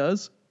Harmon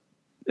does.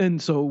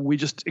 And so we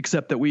just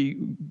accept that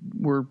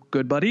we're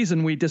good buddies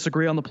and we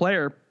disagree on the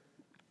player.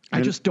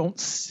 I just don't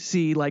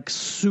see like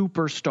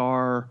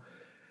superstar.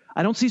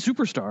 I don't see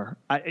superstar.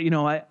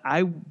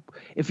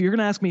 If you're going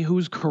to ask me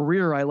whose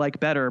career I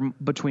like better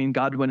between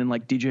Godwin and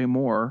like DJ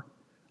Moore,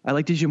 I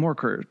like DJ Moore's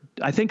career.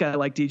 I think I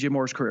like DJ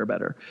Moore's career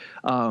better.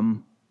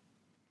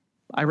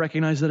 I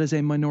recognize that as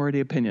a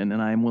minority opinion,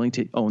 and I am willing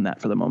to own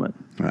that for the moment.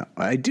 Well,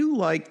 I do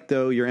like,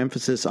 though, your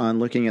emphasis on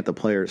looking at the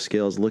player's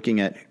skills, looking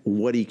at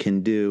what he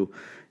can do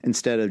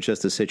instead of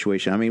just the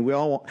situation. I mean,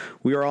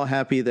 we were all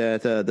happy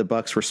that the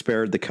Bucs were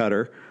spared the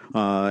cutter,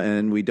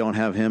 and we don't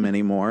have him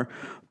anymore.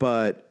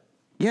 But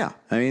yeah,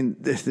 I mean,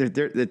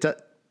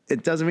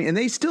 it doesn't mean, and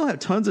they still have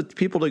tons of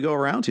people to go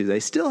around to. They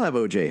still have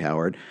O.J.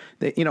 Howard.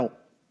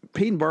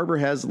 Peyton Barber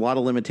has a lot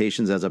of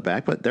limitations as a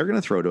back, but they're going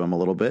to throw to him a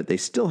little bit. They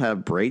still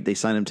have Brate. They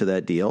signed him to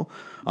that deal.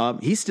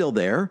 He's still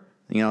there.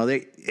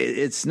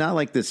 It's not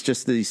like this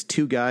just these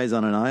two guys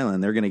on an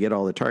island. They're going to get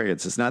all the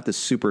targets. It's not this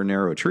super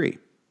narrow tree.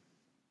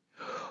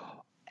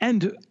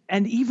 And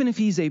even if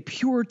he's a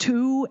pure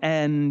two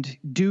and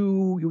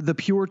do the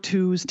pure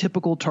two's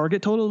typical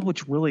target total,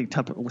 which really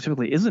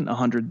typically isn't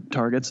 100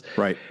 targets,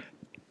 right?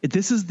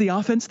 This is the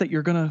offense that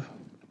you're going to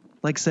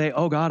like say,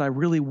 oh God, I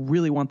really,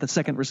 really want the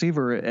second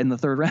receiver in the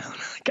third round.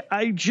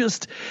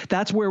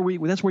 That's where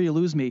you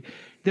lose me.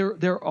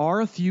 There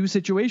are a few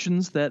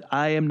situations that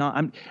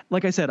I'm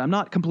like I said, I'm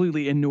not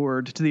completely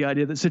inured to the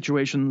idea that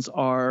situations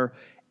are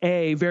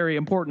A, very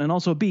important, and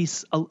also B,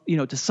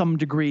 to some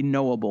degree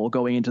knowable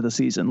going into the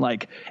season.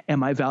 Like,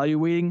 am I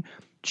valuing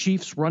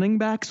Chiefs running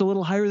backs a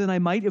little higher than I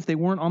might if they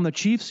weren't on the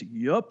Chiefs?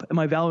 Yup. Am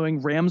I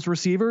valuing Rams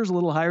receivers a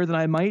little higher than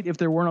I might if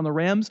they weren't on the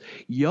Rams?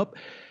 Yup.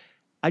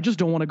 I just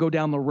don't want to go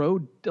down the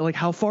road. Like,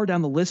 how far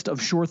down the list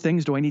of sure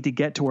things do I need to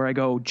get to where I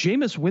go,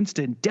 Jameis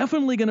Winston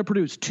definitely going to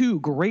produce two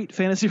great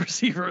fantasy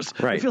receivers?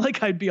 Right. I feel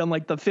like I'd be on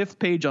like the fifth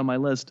page on my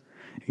list.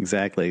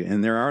 Exactly.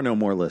 And there are no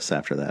more lists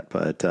after that.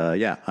 But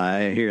yeah,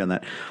 I hear you on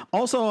that.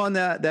 Also on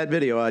that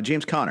video,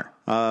 James Conner,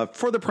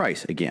 for the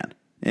price again.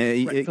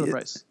 Right, for the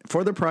price.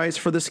 For the price,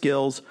 for the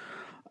skills.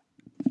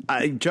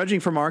 Judging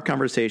from our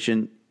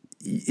conversation,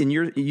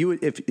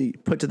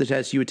 if put to the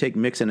test, you would take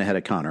Mixon ahead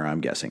of Conner,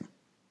 I'm guessing.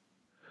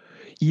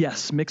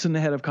 Yes, Mixon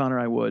ahead of Conner,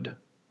 I would.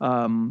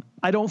 I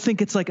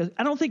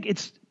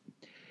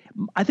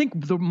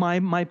think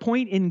my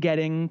point in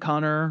getting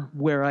Conner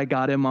where I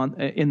got him on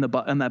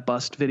that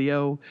bust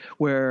video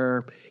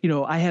where,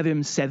 I have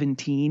him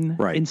 17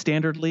 in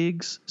standard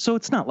leagues. So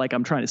it's not like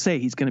I'm trying to say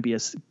he's going to be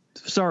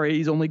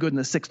he's only good in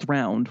the 6th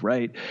round.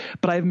 Right.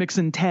 But I have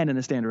Mixon 10 in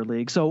a standard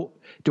league. So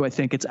do I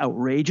think it's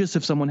outrageous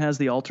if someone has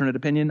the alternate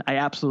opinion? I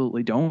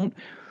absolutely don't.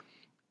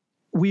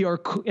 We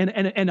are,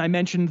 and I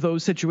mentioned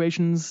those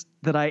situations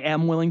that I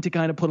am willing to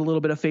kind of put a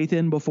little bit of faith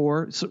in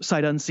before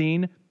sight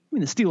unseen. I mean,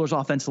 the Steelers'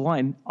 offensive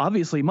line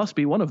obviously must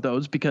be one of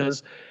those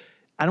because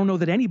I don't know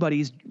that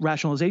anybody's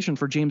rationalization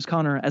for James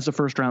Conner as a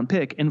first-round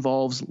pick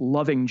involves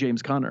loving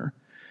James Conner.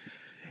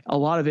 A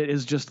lot of it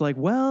is just like,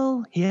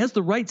 well, he has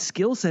the right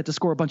skill set to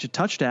score a bunch of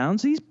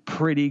touchdowns. He's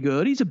pretty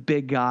good. He's a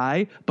big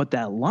guy. But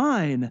that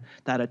line,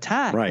 that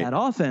attack, that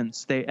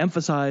offense, they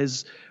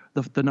emphasize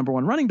the number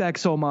one running back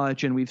so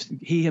much, and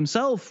he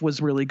himself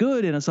was really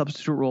good in a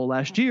substitute role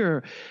last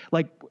year.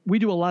 Like, we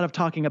do a lot of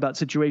talking about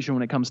situation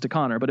when it comes to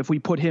Conner, but if we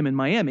put him in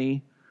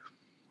Miami,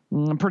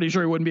 I'm pretty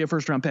sure he wouldn't be a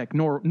first round pick,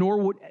 nor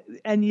would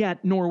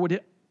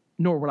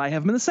nor would I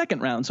have him in the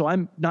second round. So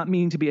I'm not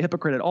meaning to be a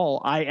hypocrite at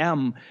all. I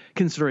am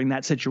considering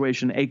that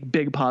situation a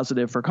big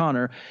positive for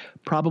Connor,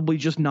 probably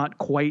just not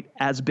quite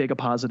as big a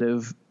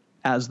positive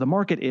as the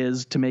market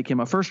is to make him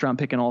a first round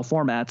pick in all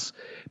formats,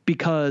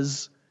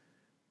 because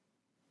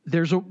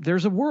there's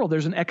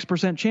an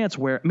X% chance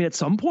where, I mean, at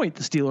some point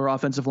the Steeler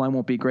offensive line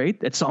won't be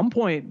great. At some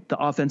point the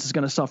offense is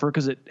going to suffer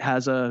because it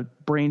has a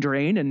brain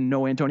drain and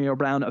no Antonio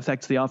Brown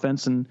affects the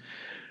offense. And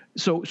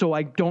so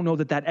I don't know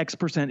that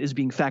X% is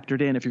being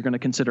factored in if you're going to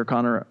consider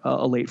Connor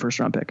a late first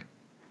round pick.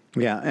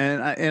 Yeah.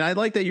 And I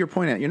like that you're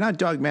pointing out, you're not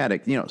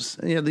dogmatic. You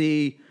know,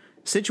 the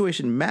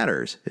situation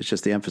matters. It's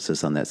just the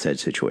emphasis on that said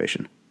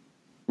situation.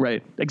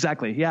 Right.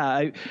 Exactly.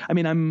 Yeah. I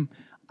mean,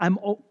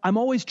 I'm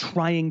always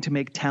trying to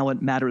make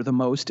talent matter the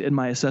most in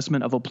my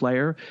assessment of a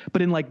player,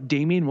 but in like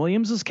Damian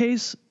Williams'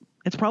 case,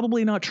 it's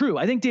probably not true.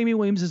 I think Damian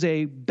Williams is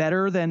a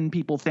better than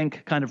people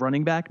think kind of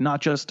running back, not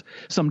just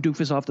some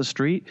doofus off the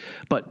street.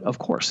 But of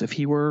course, if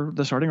he were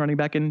the starting running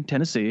back in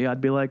Tennessee,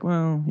 I'd be like,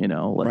 well, you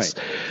know, let's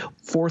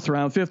fourth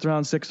round, fifth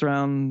round, sixth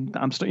round.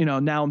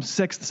 Now I'm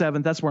sixth,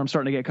 seventh. That's where I'm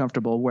starting to get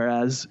comfortable.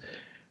 Whereas,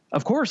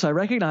 of course, I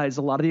recognize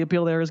a lot of the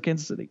appeal there is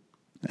Kansas City.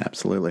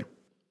 Absolutely.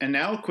 And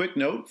now a quick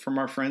note from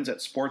our friends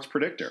at Sports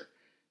Predictor.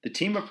 The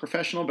team of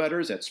professional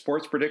bettors at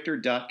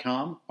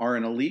sportspredictor.com are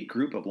an elite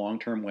group of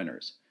long-term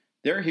winners.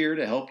 They're here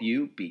to help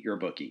you beat your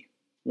bookie.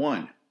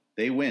 1,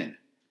 they win.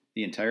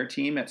 The entire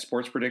team at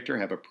Sports Predictor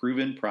have a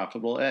proven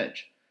profitable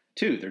edge.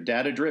 2, they're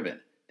data-driven.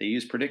 They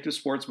use predictive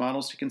sports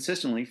models to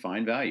consistently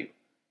find value.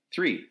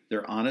 3,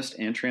 they're honest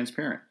and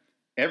transparent.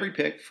 Every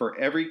pick for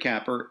every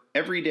capper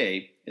every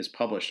day is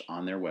published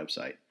on their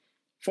website.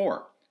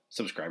 4,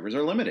 subscribers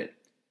are limited.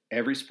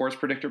 Every Sports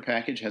Predictor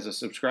package has a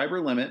subscriber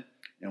limit,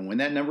 and when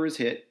that number is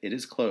hit, it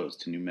is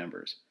closed to new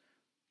members.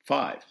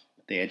 5,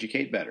 they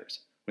educate bettors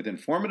with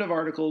informative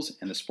articles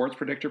and the Sports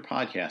Predictor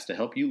podcast to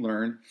help you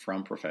learn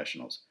from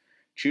professionals.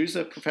 Choose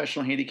a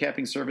professional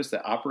handicapping service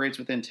that operates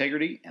with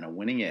integrity and a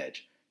winning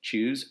edge.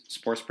 Choose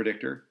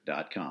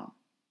sportspredictor.com.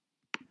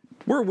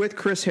 We're with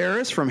Chris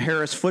Harris from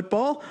Harris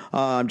Football.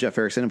 I'm Jeff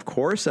Erickson, of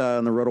course,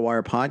 on the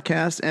RotoWire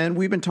podcast, and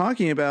we've been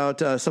talking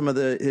about some of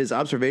his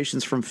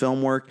observations from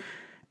film work.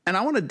 And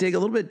I want to dig a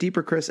little bit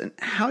deeper, Chris, and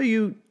how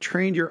you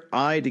trained your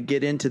eye to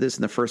get into this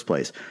in the first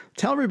place.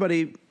 Tell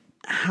everybody,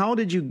 how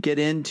did you get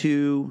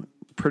into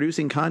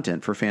producing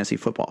content for fantasy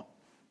football?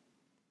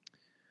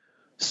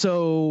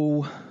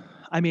 So,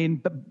 I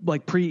mean,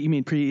 like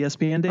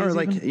pre-ESPN days? Or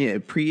like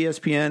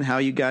pre-ESPN, how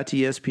you got to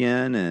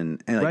ESPN,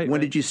 and like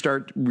when did you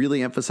start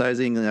really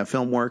emphasizing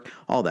film work,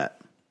 all that?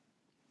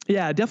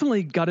 Yeah,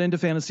 definitely got into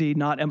fantasy,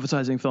 not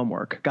emphasizing film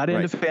work. Got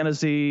into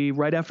fantasy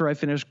right after I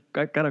finished.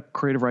 Got a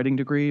creative writing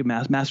degree,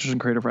 master's in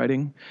creative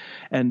writing,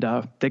 and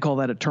they call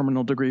that a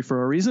terminal degree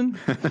for a reason,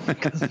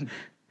 because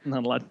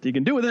not a lot you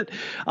can do with it.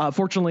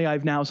 Fortunately,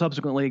 I've now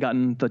subsequently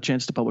gotten the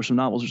chance to publish some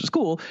novels, which is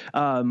cool,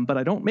 but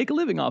I don't make a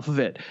living off of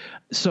it.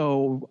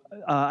 So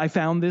I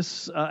found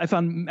this. I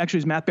found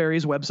actually Matt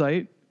Berry's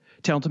website,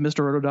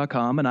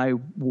 talentedmrroto.com, and I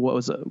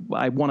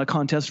won a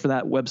contest for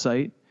that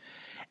website.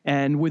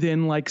 And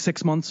within like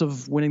 6 months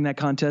of winning that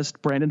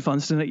contest, Brandon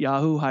Funston at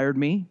Yahoo hired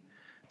me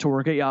to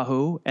work at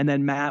Yahoo. And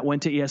then Matt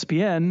went to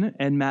ESPN,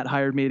 and Matt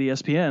hired me at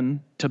ESPN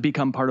to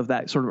become part of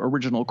that sort of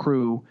original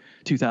crew,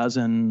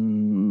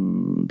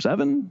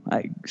 2007,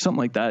 something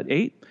like that,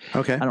 8.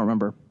 Okay. I don't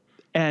remember.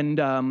 And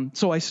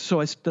so that's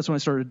when I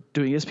started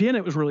doing ESPN.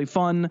 It was really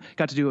fun.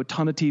 Got to do a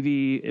ton of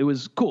TV. It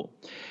was cool.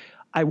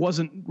 I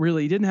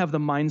didn't have the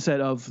mindset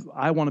of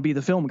I want to be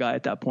the film guy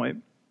at that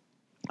point.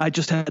 I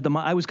just had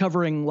I was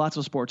covering lots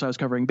of sports. I was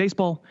covering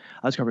baseball.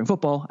 I was covering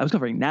football. I was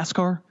covering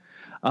NASCAR,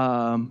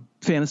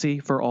 fantasy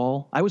for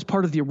all. I was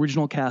part of the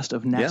original cast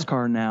of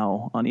NASCAR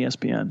Now on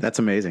ESPN. That's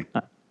amazing.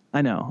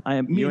 I know.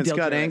 You and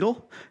Scott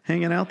Angle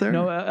hanging out there?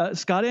 No,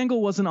 Scott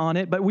Angle wasn't on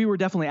it, but we were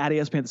definitely at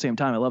ESPN at the same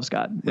time. I love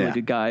Scott. Really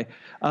good guy.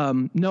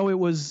 No, it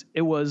was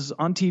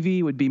on TV.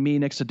 It would be me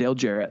next to Dale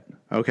Jarrett.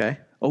 Okay.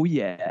 Oh,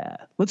 yeah.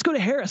 Let's go to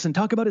Harris and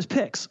talk about his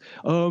picks.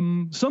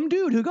 Some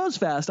dude who goes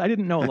fast. I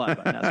didn't know a lot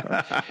about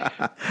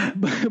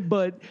NASCAR.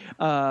 but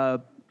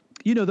the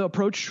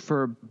approach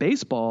for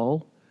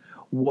baseball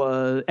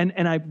was,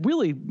 and I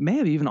really may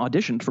have even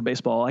auditioned for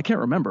baseball. I can't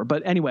remember.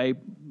 But anyway,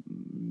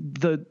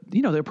 the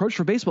approach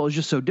for baseball is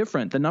just so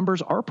different. The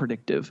numbers are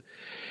predictive.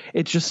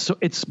 It's just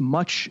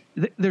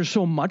there's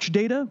so much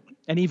data.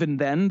 And even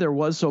then there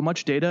was so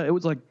much data. It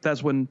was like,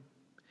 that's when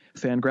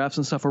Fangraphs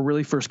and stuff were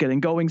really first getting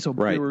going. So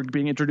we were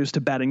being introduced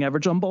to batting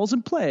average on balls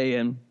in play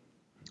and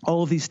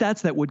all of these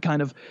stats that would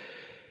kind of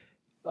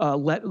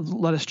let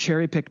us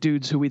cherry pick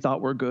dudes who we thought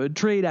were good.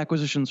 Trade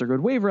acquisitions are good.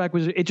 Waiver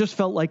acquisition. It just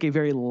felt like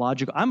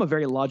I'm a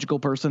very logical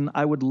person.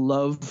 I would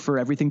love for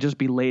everything just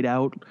be laid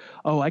out.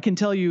 Oh, I can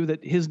tell you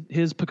that his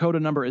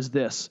PECOTA number is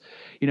this.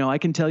 I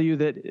can tell you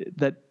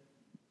that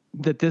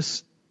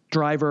this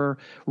driver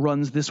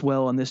runs this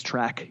well on this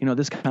track,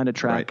 this kind of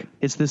track. Right.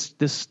 It's this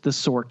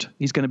sort.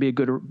 He's going to be a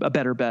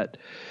better bet.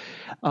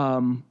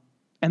 And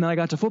then I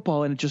got to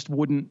football, and it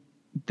wouldn't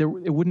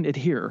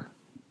adhere.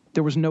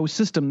 There was no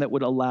system that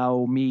would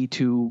allow me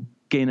to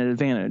gain an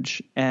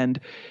advantage. And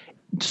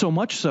so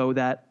much so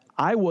that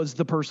I was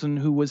the person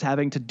who was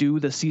having to do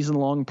the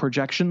season-long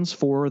projections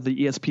for the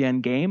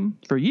ESPN game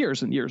for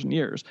years and years and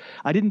years.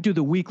 I didn't do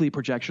the weekly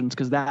projections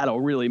because that'll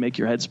really make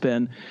your head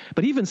spin.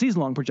 But even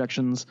season-long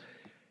projections,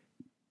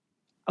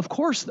 of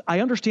course,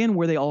 I understand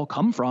where they all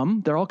come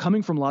from. They're all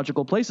coming from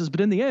logical places. But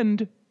in the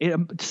end,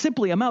 it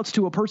simply amounts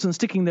to a person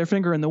sticking their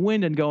finger in the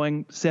wind and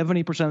going,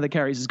 70% of the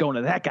carries is going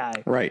to that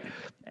guy. Right.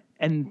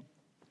 And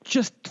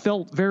just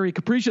felt very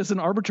capricious and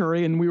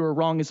arbitrary, and we were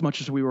wrong as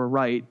much as we were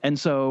right. And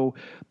so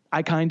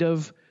I kind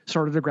of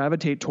started to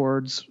gravitate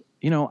towards,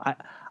 I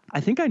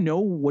think I know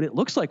what it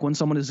looks like when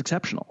someone is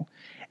exceptional.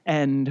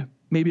 And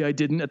maybe I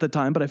didn't at the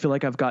time, but I feel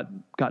like I've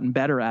gotten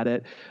better at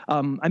it.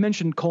 I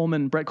mentioned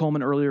Brett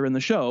Coleman earlier in the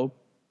show.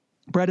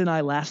 Brett and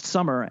I last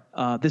summer,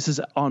 this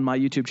is on my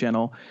YouTube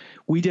channel,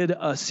 we did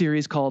a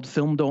series called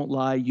Film Don't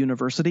Lie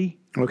University.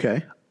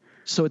 Okay.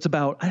 So it's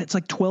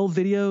like 12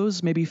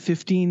 videos, maybe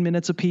 15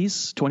 minutes a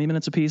piece, 20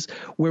 minutes a piece,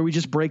 where we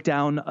just break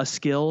down a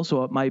skill.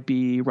 So it might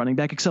be running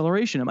back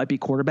acceleration. It might be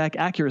quarterback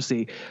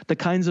accuracy, the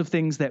kinds of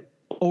things that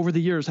over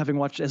the years, having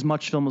watched as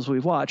much film as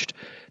we've watched,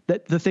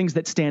 that the things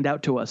that stand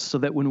out to us, so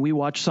that when we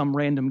watch some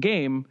random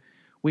game,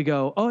 we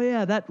go, oh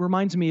yeah, that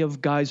reminds me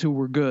of guys who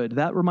were good.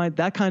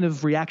 That kind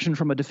of reaction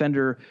from a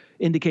defender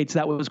indicates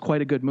that was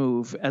quite a good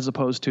move, as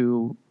opposed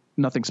to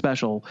nothing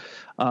special.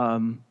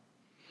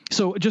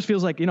 So it just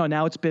feels like,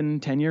 now it's been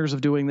 10 years of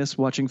doing this,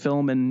 watching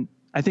film. And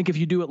I think if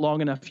you do it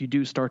long enough, you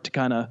do start to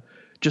kind of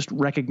just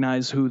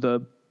recognize who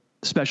the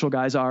special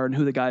guys are and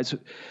who the guys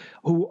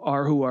who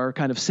are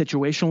kind of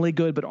situationally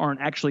good, but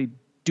aren't actually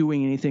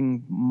doing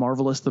anything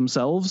marvelous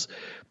themselves.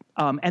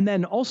 And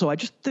then also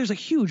there's a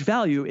huge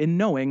value in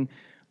knowing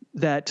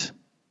that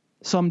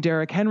some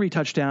Derrick Henry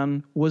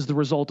touchdown was the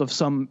result of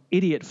some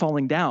idiot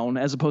falling down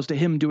as opposed to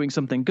him doing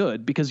something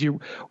good, because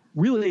you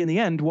really, in the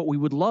end, what we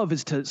would love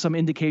is some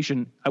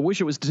indication. I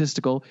wish it was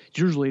statistical. It's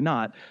usually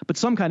not, but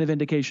some kind of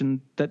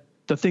indication that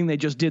the thing they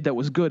just did that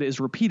was good is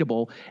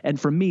repeatable. And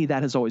for me,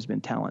 that has always been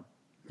talent.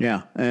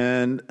 Yeah.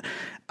 And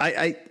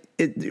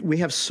we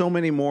have so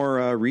many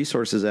more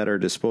resources at our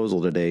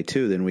disposal today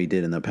too than we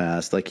did in the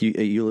past. Like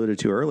you alluded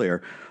to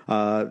earlier,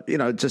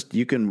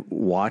 you can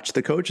watch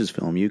the coach's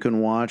film. You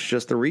can watch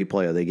just the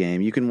replay of the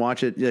game. You can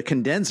watch a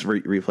condensed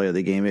replay of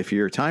the game if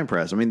you're time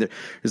pressed. I mean,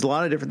 there's a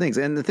lot of different things.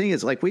 And the thing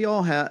is, like, we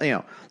all have,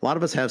 a lot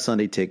of us have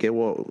Sunday Ticket.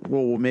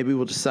 Well, maybe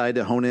we'll decide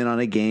to hone in on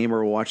a game,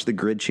 or watch the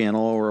Grid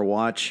channel,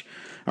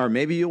 or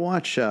maybe you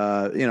watch,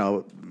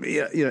 and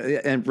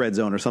Red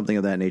Zone or something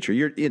of that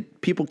nature.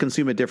 People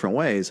consume it different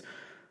ways.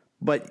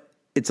 But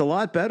it's a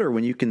lot better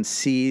when you can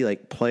see,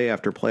 like, play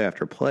after play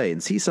after play,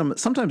 and see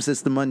sometimes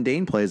it's the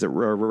mundane plays that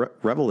are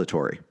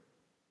revelatory.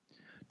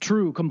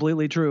 True,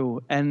 completely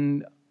true.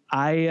 And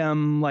I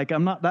am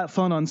I'm not that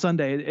fun on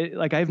Sunday.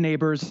 I have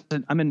neighbors.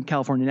 I'm in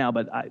California now,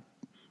 but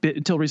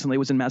until recently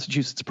was in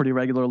Massachusetts pretty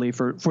regularly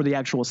for the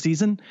actual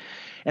season.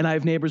 And I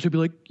have neighbors who'd be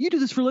like, you do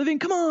this for a living?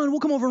 Come on,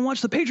 we'll come over and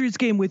watch the Patriots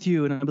game with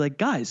you. And I'd be like,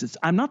 guys,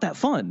 I'm not that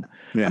fun.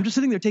 Yeah. I'm just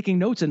sitting there taking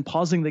notes and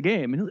pausing the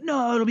game. And like,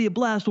 no, it'll be a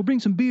blast. We'll bring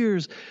some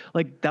beers.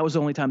 Like, that was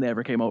the only time they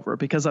ever came over,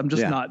 because I'm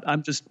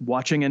just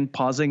watching and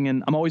pausing,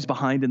 and I'm always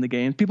behind in the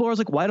games. People are always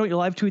like, why don't you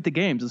live tweet the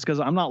games? It's because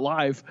I'm not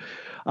live.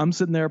 I'm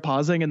sitting there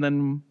pausing and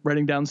then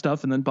writing down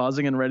stuff, and then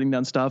pausing and writing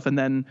down stuff. And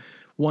then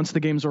once the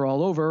games are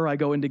all over, I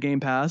go into Game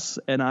Pass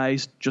and I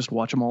just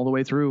watch them all the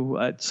way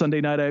through.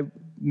 Sunday night, I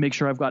make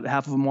sure I've got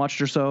half of them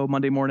watched or so.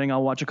 Monday morning,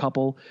 I'll watch a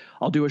couple.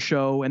 I'll do a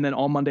show. And then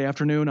all Monday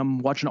afternoon, I'm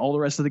watching all the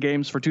rest of the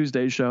games for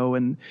Tuesday's show.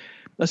 And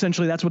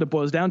essentially, that's what it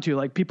boils down to.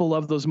 Like, people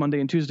love those Monday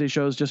and Tuesday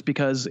shows just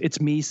because it's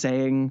me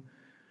saying,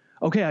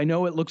 okay, I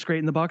know it looks great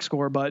in the box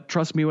score, but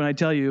trust me when I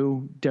tell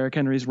you Derrick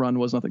Henry's run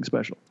was nothing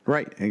special.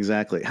 Right,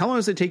 exactly. How long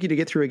does it take you to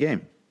get through a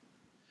game?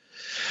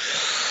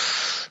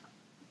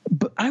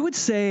 But I would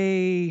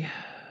say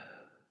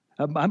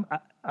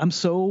I'm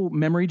so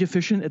memory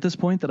deficient at this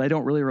point that I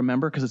don't really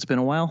remember, because it's been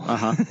a while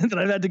that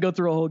I've had to go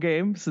through a whole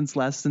game since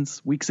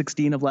week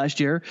 16 of last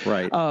year.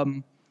 Right.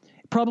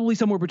 Probably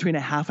somewhere between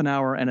a half an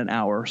hour and an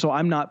hour. So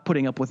I'm not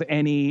putting up with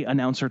any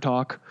announcer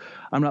talk.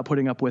 I'm not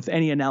putting up with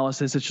any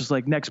analysis. It's just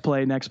like next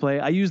play.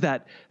 I use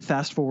that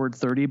fast forward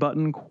 30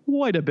 button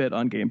quite a bit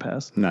on Game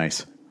Pass.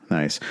 Nice.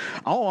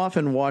 I'll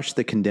often watch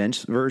the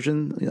condensed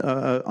version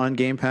on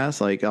Game Pass.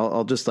 Like,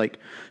 I'll just, like,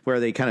 where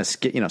they kind of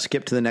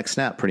skip to the next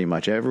snap pretty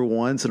much. Every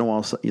once in a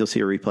while you'll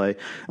see a replay.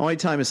 Only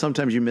time is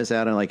sometimes you miss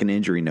out on, like, an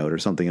injury note or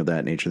something of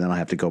that nature. Then I'll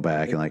have to go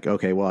back and, like,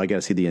 okay, well, I got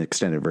to see the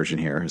extended version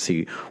here and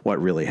see what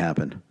really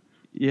happened.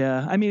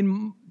 Yeah, I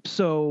mean,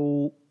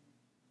 so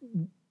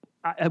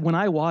when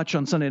I watch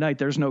on Sunday night,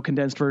 there's no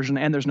condensed version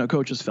and there's no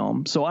coach's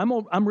film. So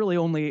I'm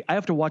really I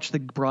have to watch the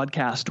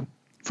broadcast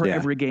for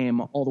every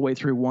game all the way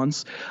through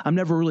once. I'm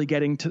never really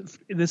getting to,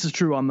 this is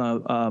true on the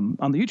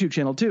YouTube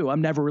channel too.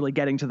 I'm never really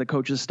getting to the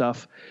coaches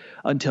stuff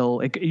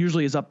until it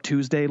usually is up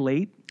Tuesday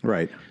late.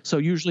 Right. So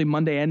usually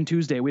Monday and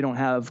Tuesday, we don't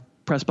have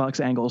press box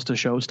angles to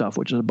show stuff,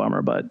 which is a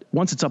bummer, but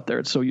once it's up there,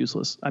 it's so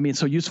useless. I mean,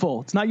 so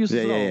useful. It's not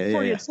useless at all.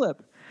 Freudian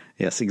slip.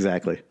 Yes,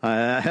 exactly.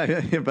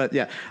 But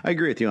yeah, I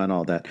agree with you on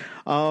all that.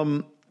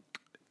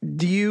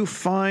 Do you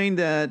find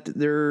that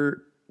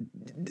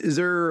is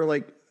there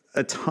like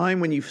a time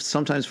when you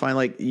sometimes find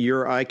like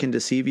your eye can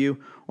deceive you,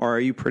 or are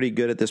you pretty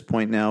good at this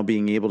point now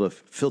being able to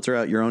filter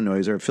out your own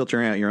noise or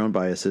filtering out your own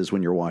biases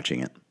when you're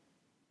watching it?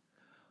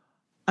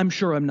 I'm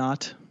sure I'm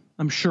not.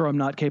 I'm sure I'm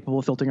not capable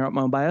of filtering out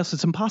my own bias.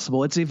 It's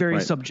impossible. It's a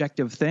very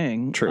subjective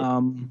thing.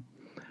 True.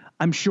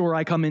 I'm sure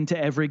I come into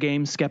every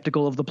game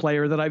skeptical of the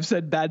player that I've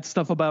said bad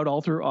stuff about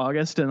all through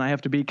August, and I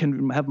have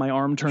to have my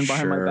arm turned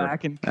behind my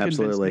back and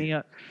convince me.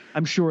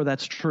 I'm sure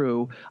that's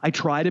true. I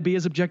try to be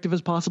as objective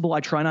as possible.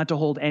 I try not to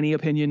hold any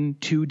opinion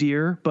too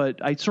dear,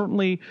 but I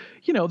certainly,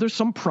 there's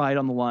some pride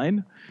on the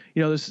line.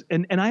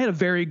 And I had a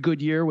very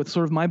good year with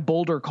sort of my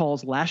bolder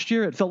calls last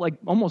year. It felt like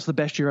almost the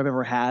best year I've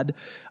ever had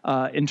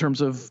in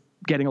terms of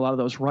getting a lot of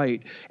those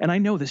right. And I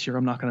know this year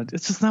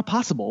it's just not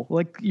possible.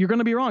 Like, you're going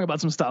to be wrong about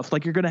some stuff.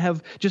 Like, you're going to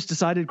have just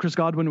decided Chris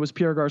Godwin was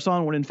Pierre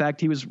Garçon when in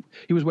fact he was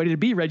waiting to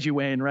be Reggie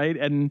Wayne. Right.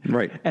 And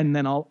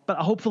then but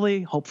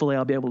hopefully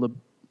I'll be able to,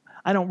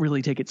 I don't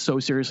really take it so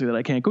seriously that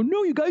I can't go,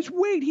 no, you guys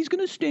wait, he's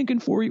going to stink in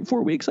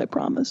 4 weeks. I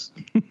promise.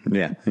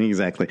 Yeah,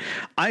 exactly.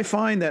 I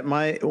find that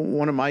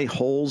one of my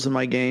holes in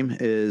my game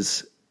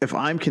is if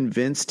I'm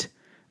convinced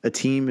a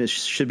team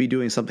should be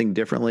doing something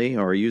differently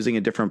or using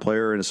a different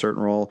player in a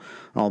certain role,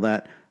 all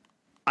that,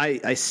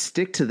 I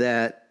stick to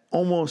that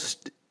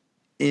almost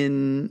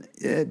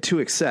to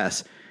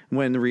excess,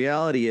 when the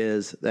reality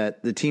is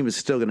that the team is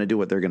still going to do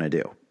what they're going to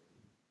do.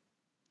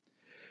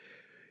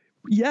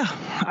 Yeah.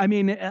 I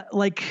mean,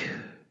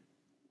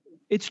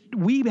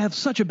 we have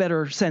such a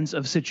better sense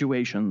of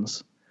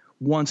situations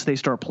once they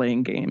start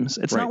playing games.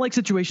 It's not like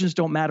situations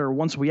don't matter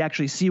once we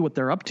actually see what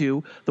they're up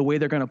to, the way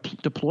they're going to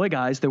deploy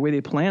guys, the way they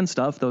plan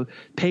stuff, the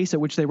pace at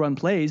which they run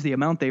plays, the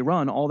amount they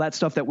run, all that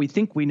stuff that we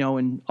think we know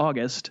in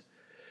August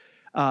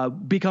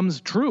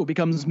becomes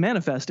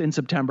manifest in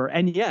September.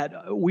 And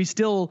yet we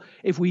still,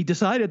 if we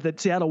decided that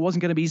Seattle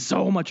wasn't going to be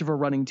so much of a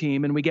running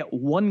team and we get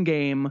one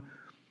game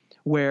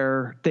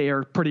where they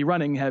are pretty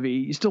running heavy,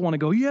 you still want to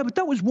go, yeah, but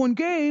that was one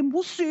game.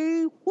 We'll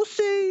see.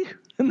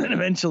 And then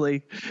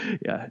eventually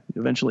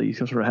you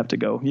sort of have to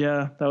go,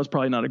 yeah, that was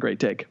probably not a great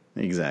take.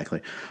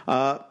 Exactly.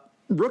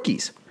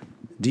 Rookies.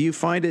 Do you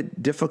find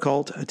it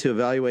difficult to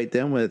evaluate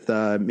them with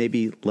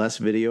maybe less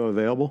video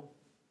available?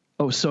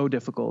 Oh, so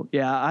difficult.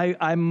 Yeah,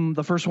 I'm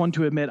the first one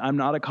to admit I'm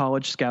not a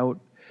college scout.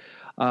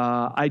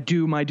 I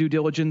do my due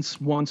diligence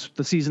once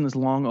the season is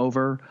long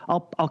over.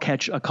 I'll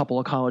catch a couple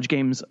of college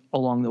games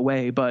along the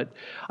way, but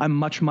I'm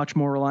much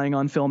more relying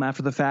on film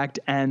after the fact,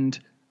 and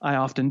I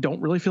often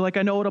don't really feel like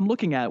I know what I'm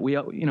looking at. They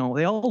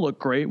all look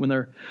great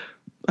when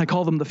I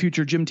call them the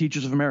future gym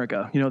teachers of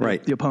America.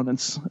 The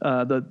opponents,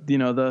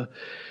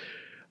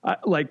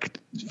 like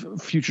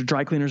future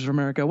dry cleaners of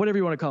America, whatever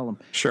you want to call them.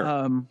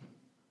 Sure.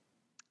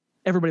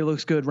 Everybody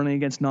looks good running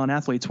against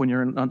non-athletes when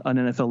you're an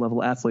NFL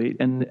level athlete,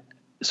 and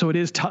so it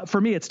is tough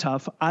for me. It's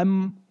tough.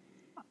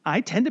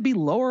 I tend to be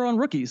lower on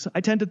rookies.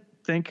 I tend to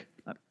think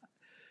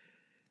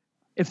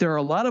if there are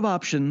a lot of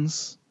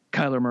options,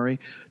 Kyler Murray,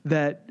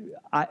 that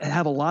I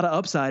have a lot of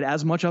upside,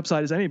 as much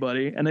upside as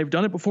anybody, and they've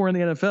done it before in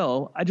the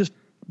NFL, I just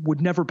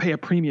would never pay a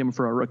premium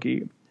for a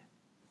rookie.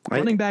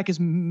 Running back is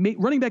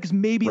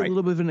maybe a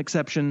little bit of an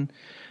exception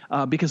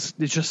because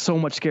there's just so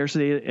much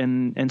scarcity,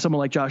 and someone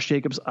like Josh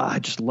Jacobs, I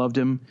just loved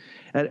him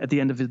at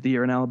the end of the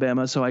year in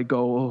Alabama. So I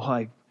go,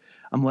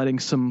 I'm letting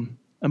some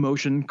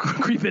emotion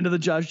creep into the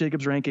Josh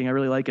Jacobs ranking. I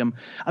really like him.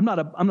 I'm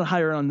not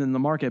higher on than the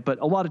market, but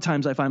a lot of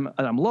times I find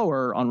I'm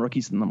lower on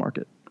rookies than the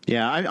market.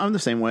 Yeah, I'm the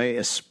same way,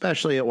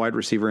 especially at wide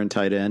receiver and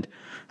tight end.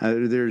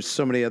 There's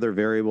so many other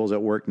variables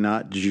at work,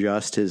 not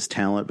just his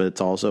talent, but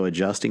it's also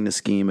adjusting the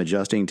scheme,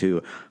 adjusting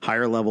to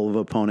higher level of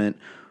opponent.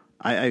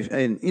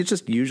 And it's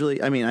just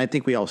usually, I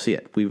think we all see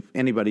it.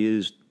 Anybody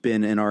who's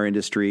been in our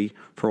industry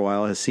for a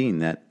while has seen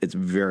that it's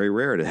very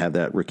rare to have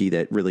that rookie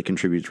that really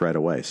contributes right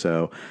away.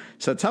 So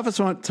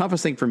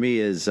toughest thing for me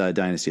is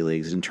dynasty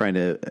leagues and trying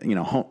to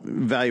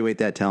evaluate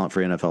that talent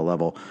for NFL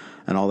level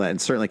and all that, and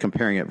certainly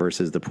comparing it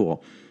versus the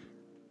pool.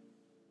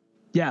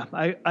 Yeah,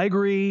 I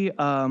agree.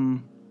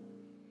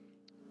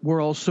 We're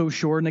all so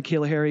sure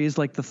N'Keal Harry is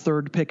like the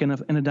third pick in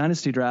a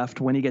dynasty draft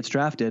when he gets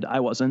drafted.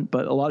 I wasn't,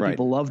 but a lot of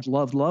people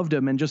loved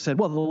him and just said,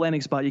 well, the landing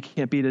spot, you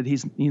can't beat it.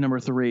 He's number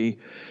 3.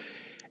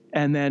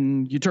 And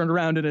then you turned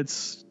around and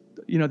it's,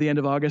 the end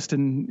of August,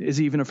 and is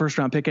he even a first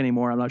round pick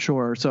anymore? I'm not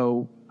sure.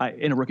 So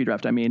in a rookie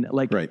draft, I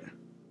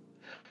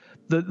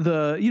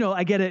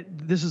get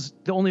it. This is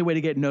the only way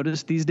to get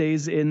noticed these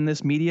days in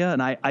this media.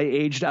 And I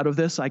aged out of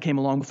this. I came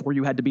along before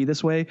you had to be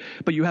this way,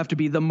 but you have to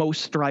be the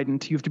most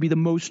strident. You have to be the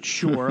most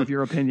sure of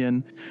your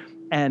opinion.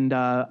 And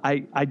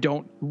I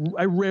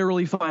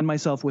rarely find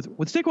myself with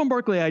Saquon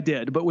Barkley. I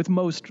did, but with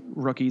most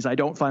rookies, I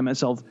don't find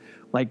myself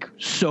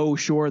so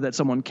sure that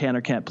someone can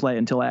or can't play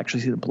until I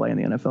actually see them play in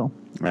the NFL.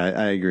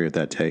 I agree with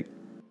that take.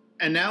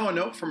 And now a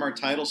note from our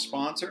title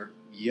sponsor,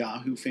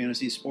 Yahoo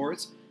Fantasy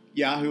Sports.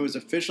 Yahoo has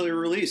officially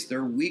released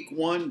their Week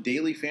 1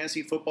 daily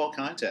fantasy football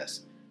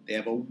contest. They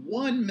have a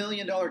 $1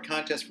 million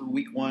contest for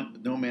Week 1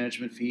 with no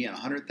management fee and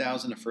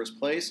 $100,000 to first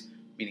place,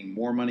 meaning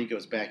more money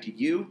goes back to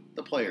you,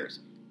 the players.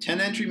 10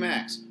 entry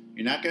max.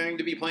 You're not going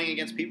to be playing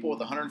against people with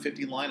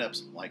 150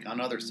 lineups like on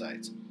other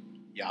sites.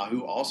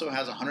 Yahoo also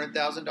has a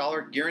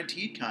 $100,000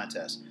 guaranteed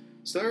contest,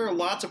 so there are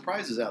lots of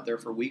prizes out there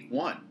for Week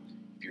 1.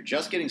 If you're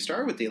just getting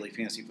started with daily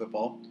fantasy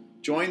football,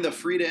 join the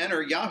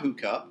free-to-enter Yahoo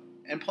Cup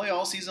and play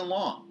all season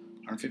long.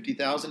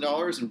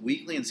 $150,000 in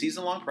weekly and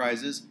season-long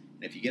prizes,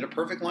 and if you get a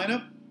perfect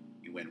lineup,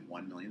 you win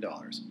 $1 million.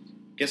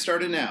 Get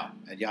started now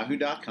at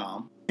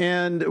yahoo.com.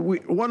 And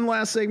one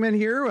last segment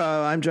here.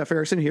 I'm Jeff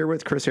Harrison here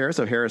with Chris Harris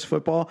of Harris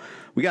Football.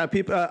 We got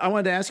people. I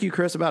wanted to ask you,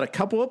 Chris, about a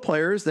couple of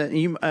players that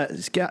you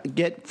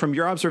get from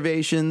your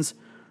observations.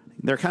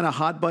 They're kind of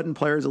hot button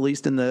players, at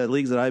least in the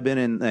leagues that I've been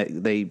in.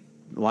 A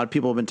lot of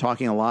people have been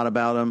talking a lot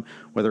about them,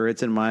 whether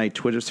it's in my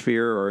Twitter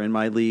sphere or in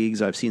my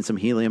leagues. I've seen some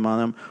helium on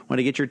them. Want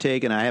to get your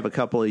take, and I have a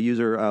couple of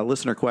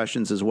listener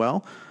questions as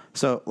well.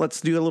 So let's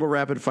do a little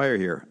rapid fire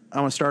here. I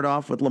want to start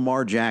off with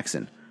Lamar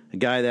Jackson, a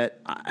guy that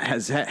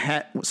has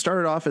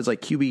started off as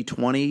like QB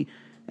 20,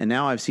 and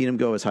now I've seen him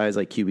go as high as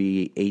like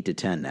QB 8 to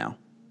 10 now.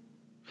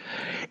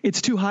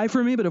 It's too high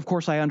for me, but of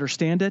course I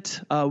understand it.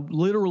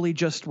 Literally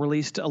just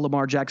released a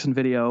Lamar Jackson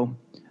video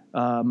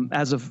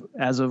as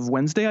of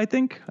Wednesday, I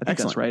think.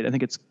 That's right. I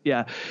think it's,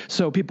 yeah.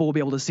 So people will be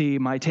able to see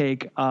my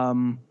take.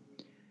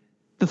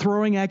 The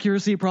throwing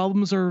accuracy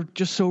problems are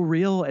just so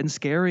real and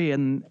scary,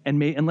 and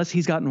unless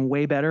he's gotten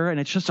way better, and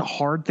it's just a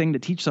hard thing to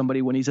teach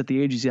somebody when he's at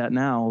the age he's at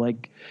now.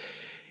 Like,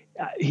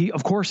 he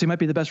might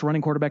be the best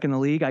running quarterback in the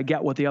league. I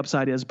get what the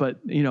upside is, but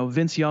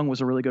Vince Young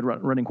was a really good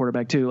running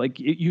quarterback too. Like,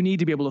 you need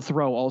to be able to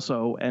throw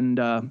also.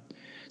 And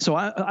so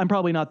I'm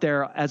probably not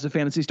there as a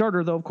fantasy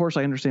starter, though. Of course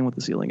I understand what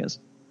the ceiling is.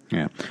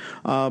 Yeah.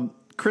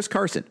 Chris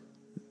Carson,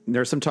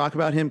 there's some talk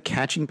about him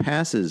catching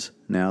passes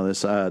now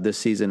this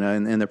season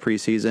and in the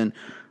preseason.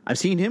 I've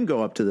seen him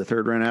go up to the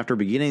third round after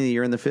beginning the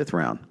year in the fifth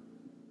round.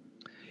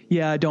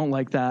 Yeah, I don't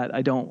like that.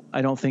 I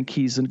don't think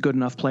he's a good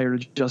enough player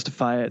to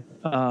justify it.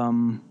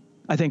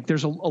 I think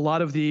there's a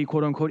lot of the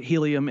quote unquote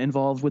helium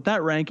involved with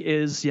that rank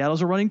is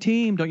Seattle's a running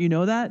team. Don't you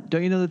know that?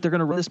 Don't you know that they're going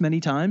to run this many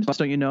times?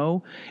 Don't you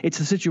know? It's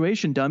the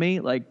situation, dummy.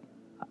 Like,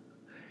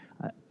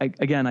 I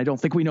don't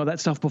think we know that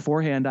stuff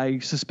beforehand. I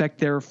suspect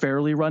they're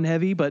fairly run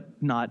heavy, but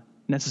not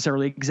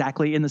necessarily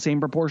exactly in the same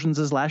proportions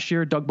as last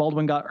year. Doug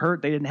Baldwin got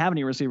hurt. They didn't have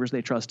any receivers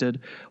they trusted.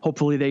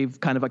 Hopefully they've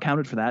kind of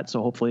accounted for that.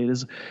 So hopefully it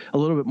is a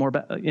little bit more,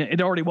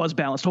 it already was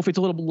balanced. Hopefully it's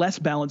a little less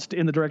balanced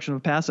in the direction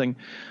of passing.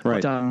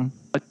 Right.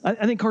 But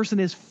I think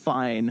Carson is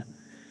fine.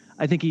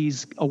 I think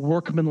he's a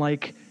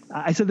workmanlike.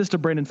 I said this to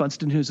Brandon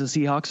Funston, who's a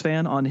Seahawks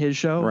fan, on his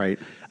show. Right.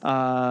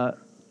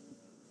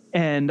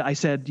 And I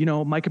said,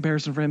 my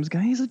comparison for him is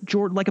he's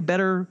a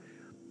better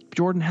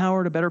Jordan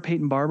Howard, a better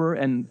Peyton Barber,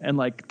 and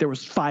like there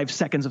was 5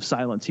 seconds of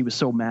silence. He was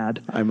so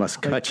mad. I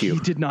must cut you. He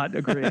did not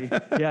agree.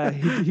 Yeah,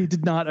 he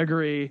did not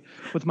agree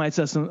with my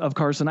assessment of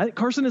Carson.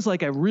 Carson is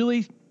like a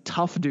really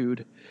tough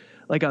dude,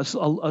 like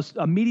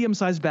a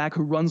medium-sized back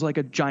who runs like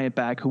a giant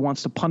back, who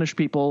wants to punish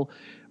people.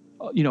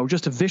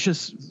 Just a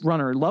vicious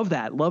runner. Love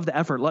that. Love the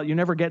effort. You're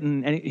never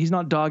getting any. He's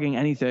not dogging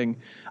anything.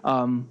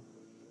 I'm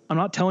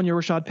not telling you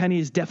Rashad Penny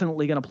is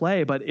definitely going to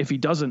play, but if he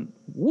doesn't,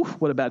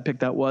 what a bad pick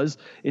that was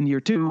in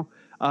year 2.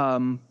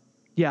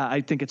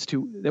 I think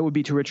that would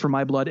be too rich for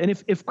my blood. And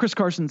if Chris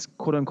Carson's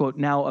quote unquote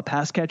now a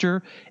pass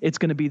catcher, it's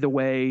going to be the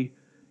way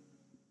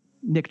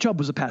Nick Chubb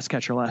was a pass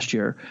catcher last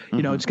year.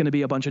 It's going to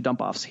be a bunch of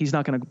dump offs. He's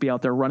not going to be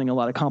out there running a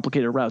lot of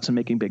complicated routes and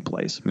making big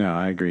plays. No,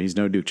 I agree. He's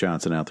no Duke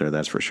Johnson out there.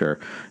 That's for sure.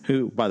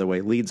 Who, by the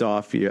way, leads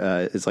off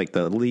is like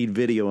the lead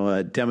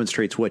video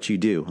demonstrates what you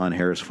do on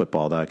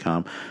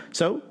harrisfootball.com.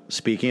 So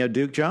speaking of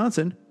Duke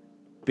Johnson,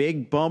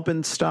 big bump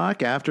in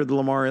stock after the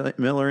Lamar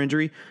Miller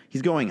injury.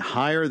 He's going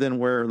higher than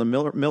where the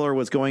Miller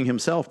was going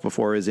himself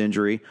before his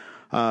injury.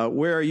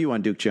 Where are you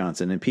on Duke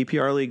Johnson, in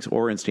PPR leagues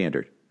or in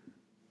standard?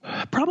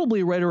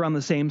 Probably right around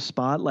the same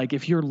spot. Like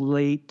if you're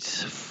late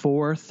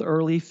 4th,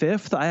 early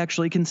 5th, I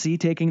actually can see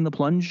taking the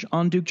plunge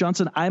on Duke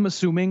Johnson. I'm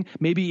assuming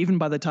maybe even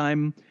by the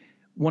time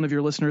one of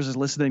your listeners is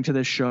listening to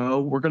this show,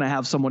 we're going to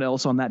have someone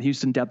else on that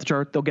Houston depth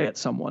chart. They'll get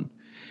someone.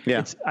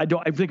 Yeah, I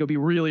think it'd be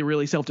really,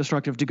 really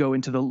self-destructive to go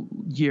into the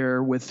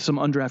year with some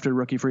undrafted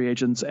rookie free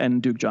agents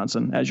and Duke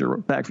Johnson as your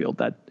backfield.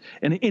 That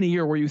in a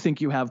year where you think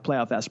you have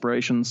playoff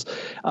aspirations,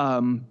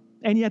 and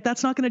yet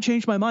that's not going to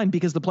change my mind,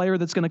 because the player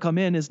that's going to come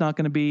in is not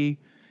going to be.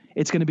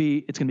 It's going to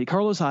be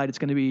Carlos Hyde. It's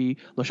going to be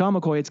LaShawn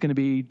McCoy. It's going to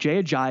be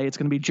Jay Ajayi. It's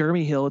going to be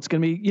Jeremy Hill. It's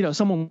going to be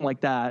someone like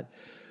that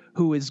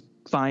who is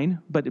fine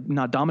but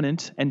not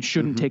dominant and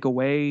shouldn't take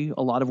away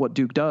a lot of what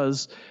Duke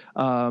does.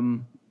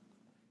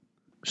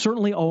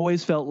 Certainly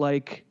always felt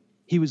like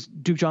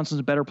Duke Johnson's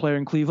a better player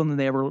in Cleveland than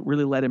they ever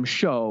really let him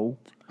show.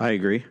 I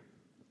agree.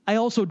 I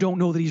also don't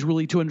know that he's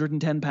really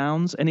 210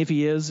 pounds. And if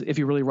he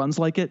really runs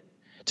like it,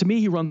 to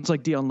me, he runs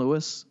like Dion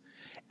Lewis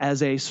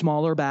as a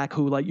smaller back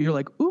who you're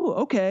like, ooh,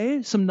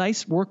 okay, some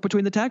nice work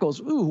between the tackles.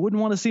 Ooh,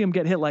 wouldn't want to see him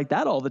get hit like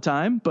that all the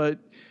time, but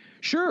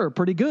sure,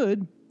 pretty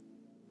good.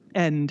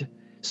 And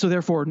so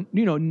therefore,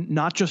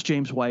 not just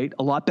James White,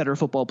 a lot better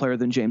football player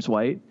than James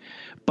White,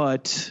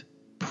 but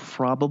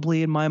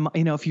probably in my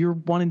mind, if you're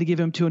wanting to give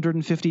him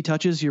 250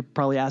 touches, you're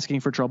probably asking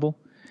for trouble.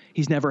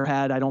 He's never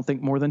had, I don't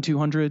think, more than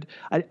 200.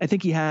 I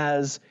think he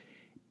has,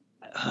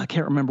 I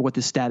can't remember what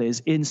this stat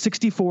is, in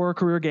 64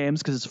 career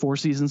games, because it's 4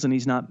 seasons and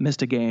he's not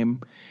missed a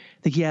game.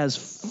 I think he has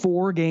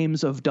 4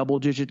 games of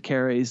double-digit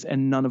carries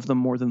and none of them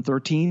more than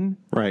 13.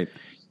 Right.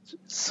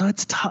 So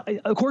it's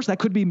of course that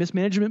could be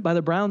mismanagement by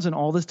the Browns, and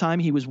all this time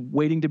he was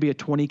waiting to be a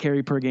 20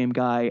 carry per game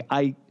guy.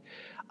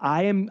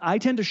 I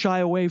tend to shy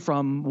away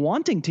from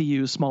wanting to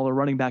use smaller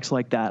running backs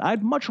like that.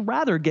 I'd much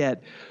rather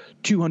get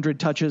 200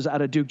 touches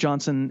out of Duke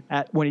Johnson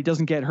when he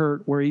doesn't get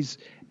hurt, where he's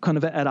kind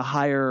of at a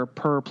higher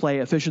per play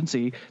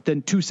efficiency,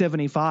 than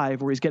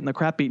 275 where he's getting the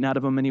crap beaten out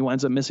of him and he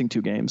winds up missing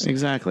 2 games.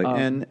 Exactly.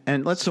 And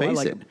let's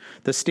face it,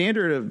 the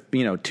standard of,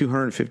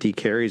 250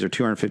 carries or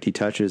 250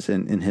 touches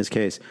in his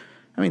case,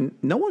 I mean,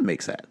 no one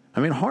makes that.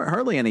 I mean,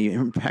 hardly any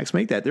backs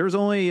make that. There was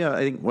only,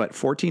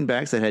 14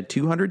 backs that had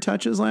 200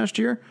 touches last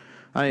year.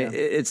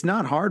 It's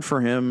not hard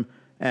for him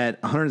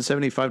at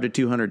 175 to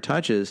 200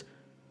 touches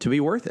to be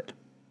worth it.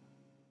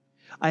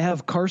 I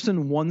have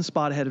Carson 1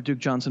 spot ahead of Duke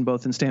Johnson,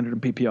 both in standard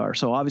and PPR.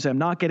 So obviously I'm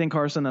not getting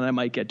Carson, and I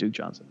might get Duke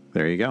Johnson.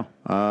 There you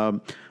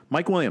go.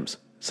 Mike Williams.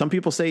 Some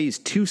people say he's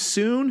too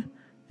soon,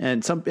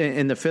 and some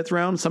in the 5th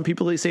round. Some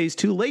people say he's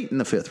too late in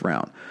the 5th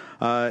round.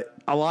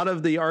 A lot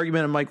of the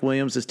argument of Mike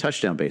Williams is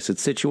touchdown based.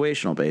 It's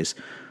situational based.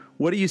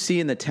 What do you see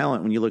in the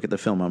talent when you look at the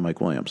film on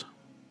Mike Williams?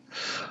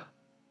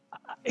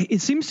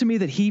 It seems to me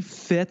that he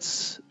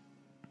fits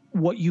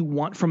what you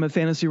want from a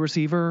fantasy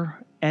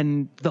receiver,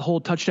 and the whole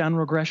touchdown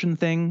regression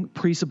thing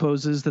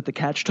presupposes that the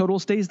catch total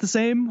stays the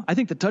same. I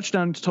think the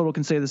touchdown total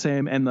can stay the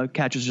same and the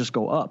catches just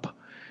go up,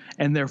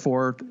 and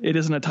therefore it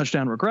isn't a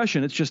touchdown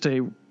regression. It's just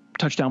a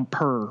touchdown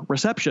per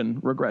reception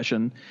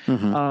regression.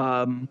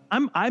 Mm-hmm.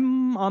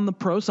 I'm on the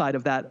pro side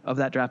of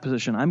that draft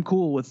position. I'm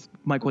cool with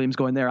Mike Williams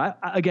going there.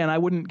 I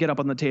wouldn't get up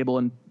on the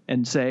table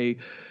and say,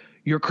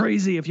 you're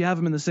crazy if you have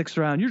him in the 6th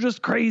round. You're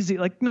just crazy.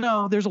 Like,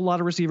 no, there's a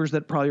lot of receivers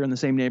that probably are in the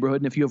same neighborhood,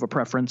 and if you have a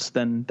preference,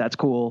 then that's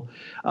cool.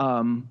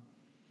 I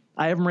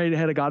have him rated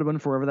ahead of Godwin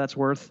for whatever that's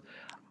worth.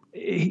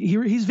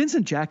 He's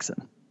Vincent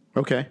Jackson.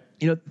 Okay.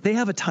 They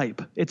have a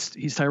type.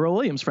 He's Tyrell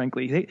Williams,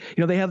 frankly.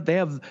 They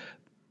have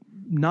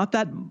not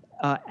that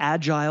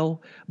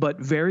agile, but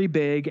very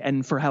big,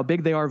 and for how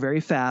big they are, very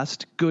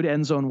fast, good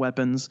end zone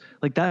weapons.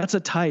 Like, that's a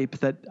type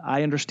that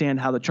I understand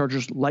how the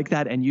Chargers like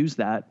that and use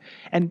that.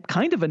 And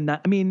kind of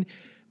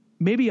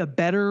maybe a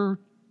better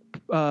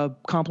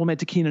compliment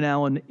to Keenan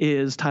Allen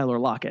is Tyler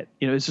Lockett.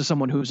 It's just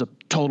someone who's a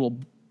total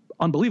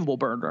unbelievable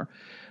burner,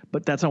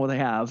 but that's not what they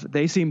have.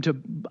 They seem to,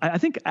 I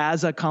think,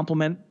 as a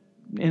compliment,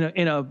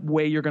 in a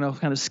way you're going to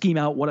kind of scheme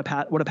out what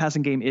a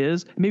passing game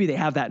is. Maybe they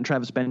have that in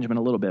Travis Benjamin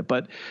a little bit,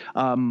 but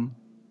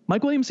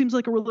Mike Williams seems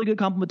like a really good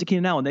compliment to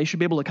Keenan Allen. They should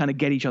be able to kind of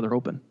get each other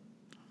open.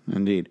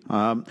 Indeed.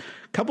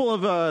 Couple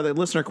of the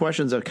listener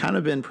questions have kind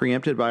of been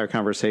preempted by our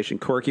conversation.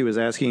 Corky was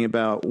asking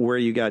about where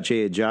you got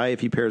Jay Ajayi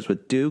if he pairs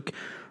with Duke.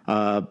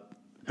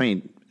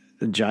 Ajayi,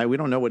 we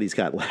don't know what he's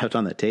got left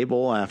on the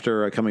table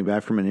after coming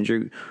back from an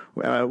injury.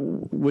 Where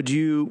would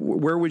you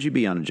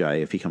be on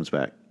Ajayi if he comes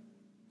back?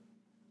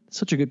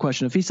 Such a good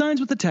question. If he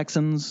signs with the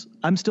Texans,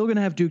 I'm still going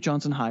to have Duke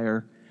Johnson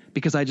higher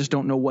because I just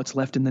don't know what's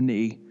left in the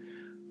knee.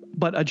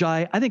 But I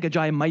think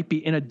Ajayi might be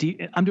in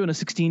I'm doing a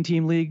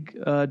 16-team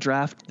league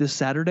draft this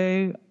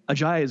Saturday.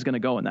 Ajayi is going to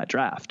go in that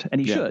draft,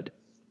 and he should.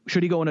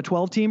 Should he go in a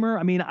 12-teamer?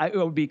 I mean, it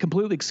would be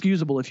completely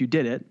excusable if you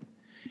did it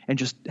and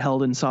just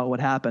held and saw what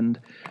happened.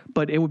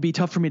 But it would be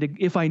tough for me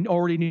if I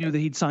already knew that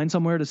he'd signed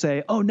somewhere, to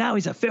say, oh, now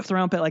he's a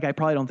 5th-round pick. Like, I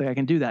probably don't think I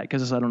can do that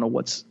because I don't know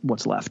what's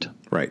left.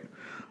 Right.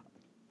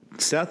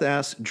 Seth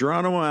asks,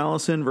 Geronimo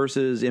Allison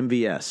versus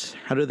MVS.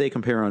 How do they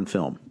compare on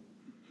film?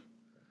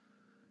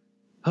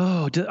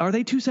 Oh, are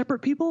they 2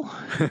 separate people?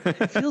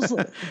 It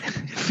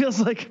feels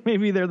like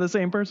maybe they're the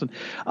same person.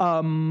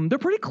 They're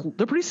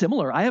pretty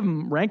similar. I have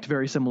them ranked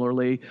very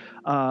similarly,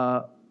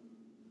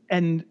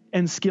 and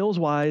skills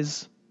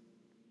wise,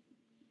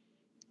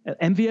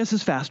 MVS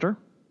is faster,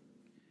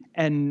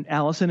 and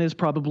Allison is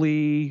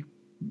probably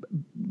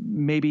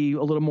maybe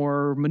a little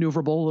more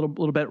maneuverable,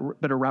 a little bit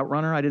better route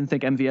runner. I didn't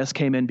think MVS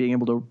came in being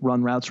able to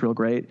run routes real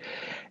great.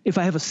 If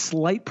I have a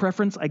slight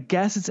preference, I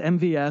guess it's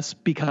MVS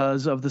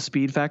because of the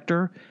speed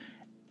factor.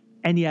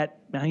 And yet,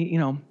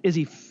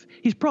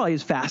 he's probably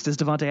as fast as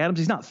Devontae Adams.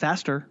 He's not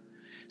faster.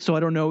 So I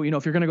don't know,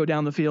 if you're going to go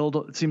down the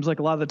field, it seems like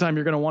a lot of the time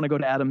you're going to want to go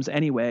to Adams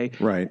anyway.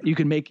 Right. You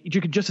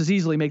could just as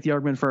easily make the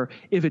argument for,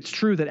 if it's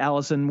true that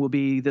Allison will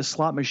be this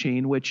slot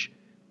machine, which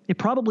it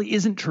probably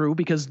isn't true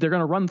because they're going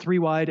to run 3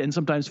 wide and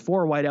sometimes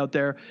 4 wide out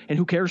there. And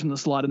who cares in the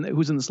slot and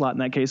who's in the slot in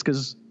that case?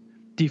 Because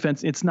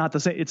defense, it's not the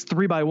same. It's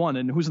 3-by-1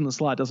 and who's in the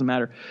slot doesn't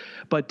matter.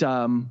 But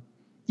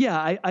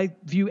I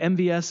view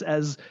MVS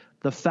as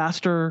the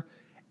faster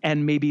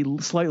and maybe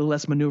slightly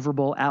less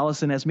maneuverable.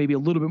 Allison as maybe a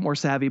little bit more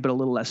savvy, but a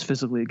little less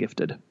physically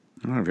gifted.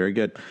 Oh, very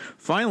good.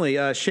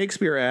 Finally,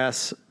 Shakespeare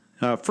asks,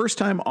 first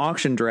time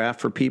auction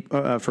draft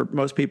for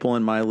most people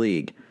in my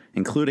league,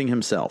 including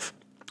himself.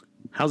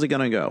 How's it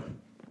going to go?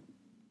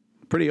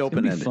 Pretty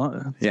open-ended. It's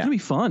going to be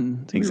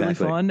fun. It's going to be really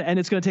fun, and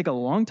it's going to take a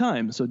long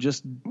time, so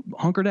just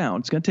hunker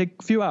down. It's going to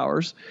take a few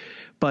hours,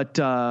 but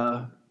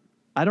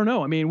I don't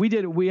know. I mean,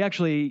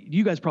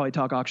 you guys probably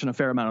talk auction a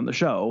fair amount on the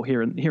show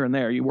here and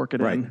there. You work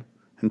it in.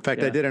 In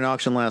fact, I did an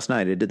auction last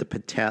night. I did the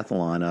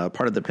pentathlon,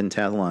 part of the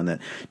pentathlon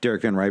that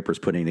Derek Van Riper's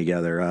putting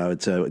together.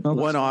 It's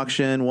one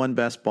auction, one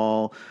best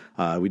ball.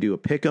 We do a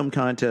pick'em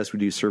contest. We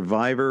do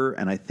Survivor,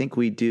 and I think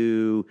we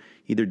do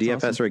either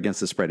DFS or Against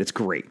the Spread. It's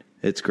great.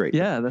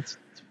 Yeah, that's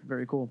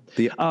very cool.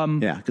 So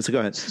go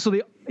ahead. So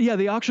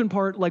the auction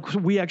part, like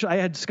I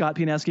had Scott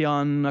Pianeski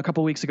on a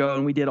couple of weeks ago,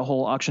 and we did a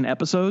whole auction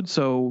episode.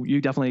 So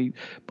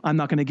I'm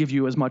not going to give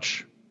you as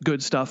much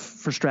good stuff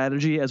for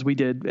strategy as we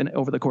did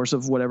over the course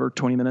of whatever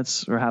 20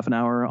 minutes or half an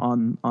hour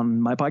on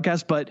my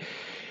podcast. But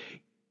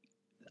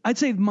I'd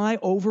say my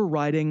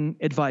overriding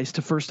advice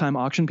to first time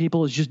auction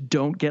people is just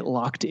don't get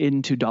locked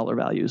into dollar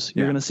values.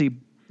 You're going to see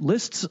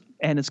lists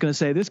and it's going to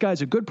say this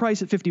guy's a good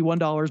price at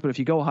 $51, but if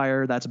you go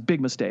higher, that's a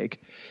big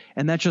mistake.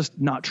 And that's just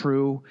not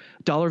true.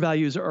 Dollar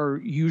values are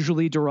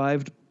usually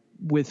derived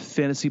with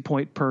fantasy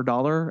point per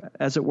dollar,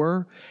 as it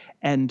were.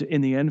 And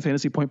in the end,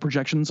 fantasy point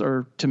projections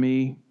are, to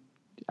me,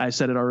 I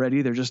said it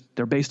already,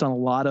 they're based on a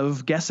lot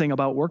of guessing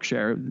about work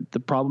share. The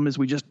problem is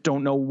we just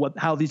don't know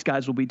how these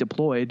guys will be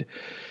deployed.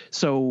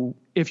 So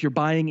if you're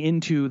buying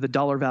into the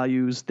dollar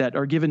values that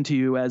are given to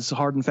you as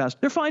hard and fast,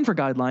 they're fine for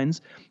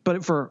guidelines,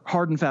 but for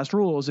hard and fast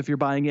rules, if you're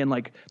buying in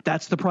like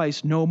that's the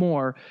price, no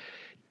more,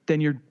 then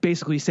you're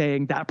basically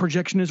saying that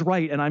projection is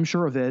right and I'm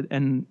sure of it.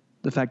 And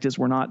the fact is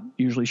we're not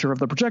usually sure of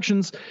the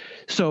projections.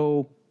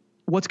 So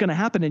what's going to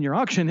happen in your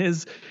auction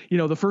is,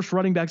 the first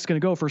running back is going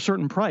to go for a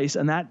certain price,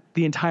 and that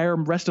the entire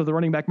rest of the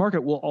running back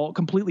market will all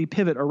completely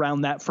pivot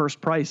around that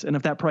first price. And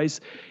if that price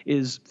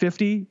is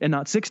 50 and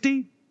not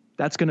 60,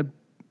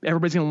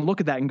 everybody's going to look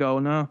at that and go,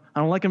 no, I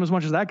don't like him as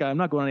much as that guy. I'm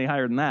not going any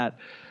higher than that.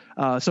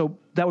 So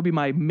that would be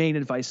my main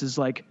advice is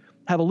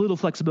have a little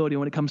flexibility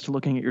when it comes to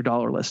looking at your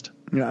dollar list.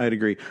 Yeah, I'd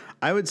agree.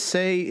 I would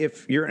say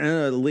if you're in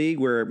a league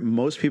where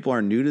most people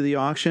are new to the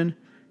auction,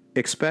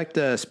 expect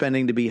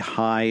spending to be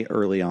high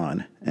early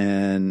on.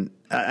 And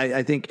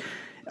I think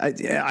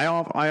I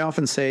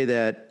often say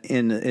that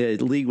in a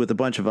league with a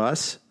bunch of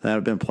us that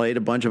have been played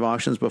a bunch of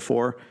auctions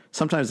before,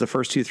 sometimes the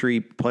first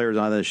 2-3 players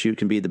out of the chute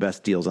can be the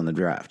best deals on the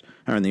draft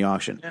or in the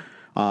auction.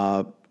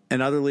 Yeah.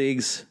 In other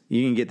leagues,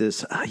 you can get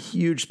this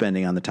huge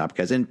spending on the top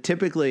guys. And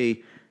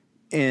typically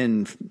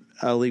in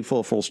a league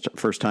full of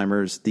first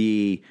timers,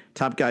 the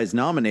top guys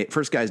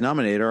first guys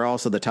nominated are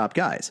also the top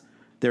guys.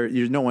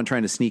 There's no one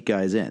trying to sneak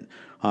guys in.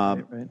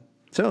 Right.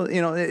 So,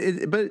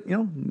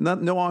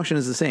 no auction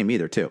is the same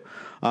either, too.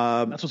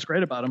 That's what's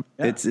great about them.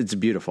 Yeah. It's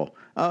beautiful.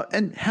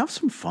 And have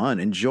some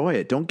fun. Enjoy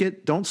it.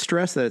 Don't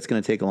stress that it's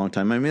going to take a long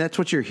time. I mean, that's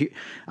what you're here.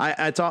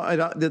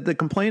 The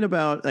complaint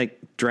about like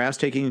drafts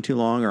taking too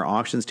long or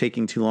auctions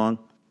taking too long.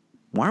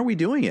 Why are we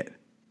doing it?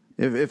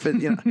 If it,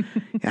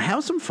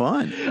 have some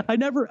fun.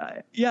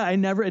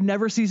 It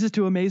never ceases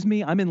to amaze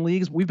me. I'm in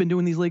leagues. We've been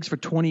doing these leagues for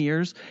 20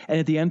 years. And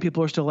at the end,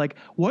 people are still like,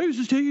 why is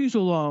this taking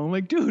so long? I'm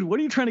like, dude, what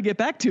are you trying to get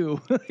back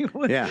to?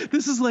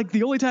 This is like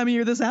the only time of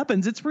year this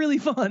happens. It's really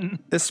fun.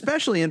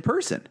 Especially in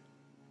person.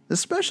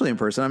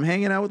 I'm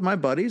hanging out with my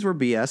buddies. We're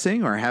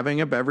BSing or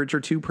having a beverage or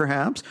two,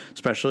 perhaps,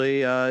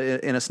 especially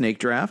in a snake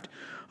draft.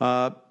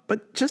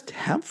 But just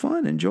have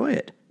fun. Enjoy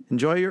it.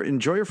 Enjoy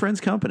your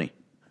friend's company.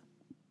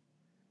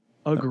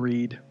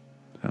 Agreed.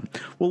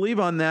 We'll leave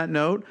on that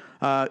note.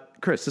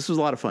 Chris, this was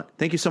a lot of fun.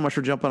 Thank you so much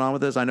for jumping on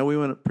with us. I know we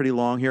went pretty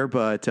long here,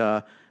 but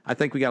I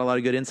think we got a lot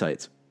of good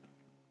insights.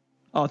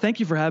 Oh, thank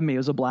you for having me. It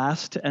was a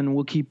blast, and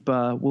we'll keep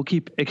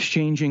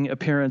exchanging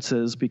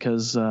appearances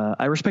because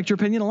I respect your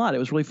opinion a lot. It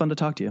was really fun to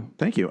talk to you.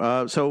 Thank you.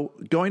 So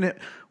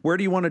where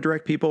do you want to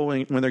direct people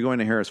when they're going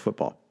to Harris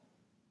Football?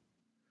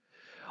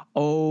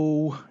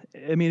 Oh,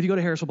 I mean, if you go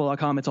to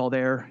harrisfootball.com, it's all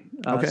there.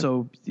 Okay.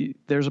 So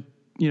there's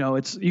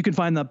you can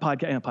find the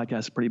podcast. Podcast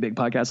is a pretty big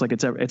podcast. Like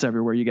it's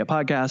everywhere you get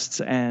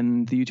podcasts,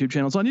 and the YouTube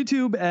channel's on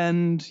YouTube.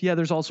 And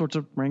there's all sorts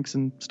of ranks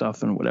and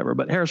stuff and whatever.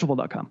 But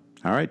harrisfootball.com.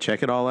 All right,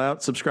 check it all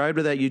out. Subscribe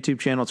to that YouTube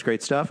channel. It's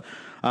great stuff.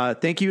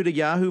 Thank you to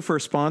Yahoo for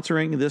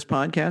sponsoring this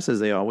podcast, as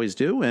they always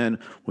do. And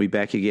we'll be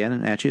back again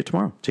and at you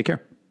tomorrow. Take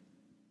care.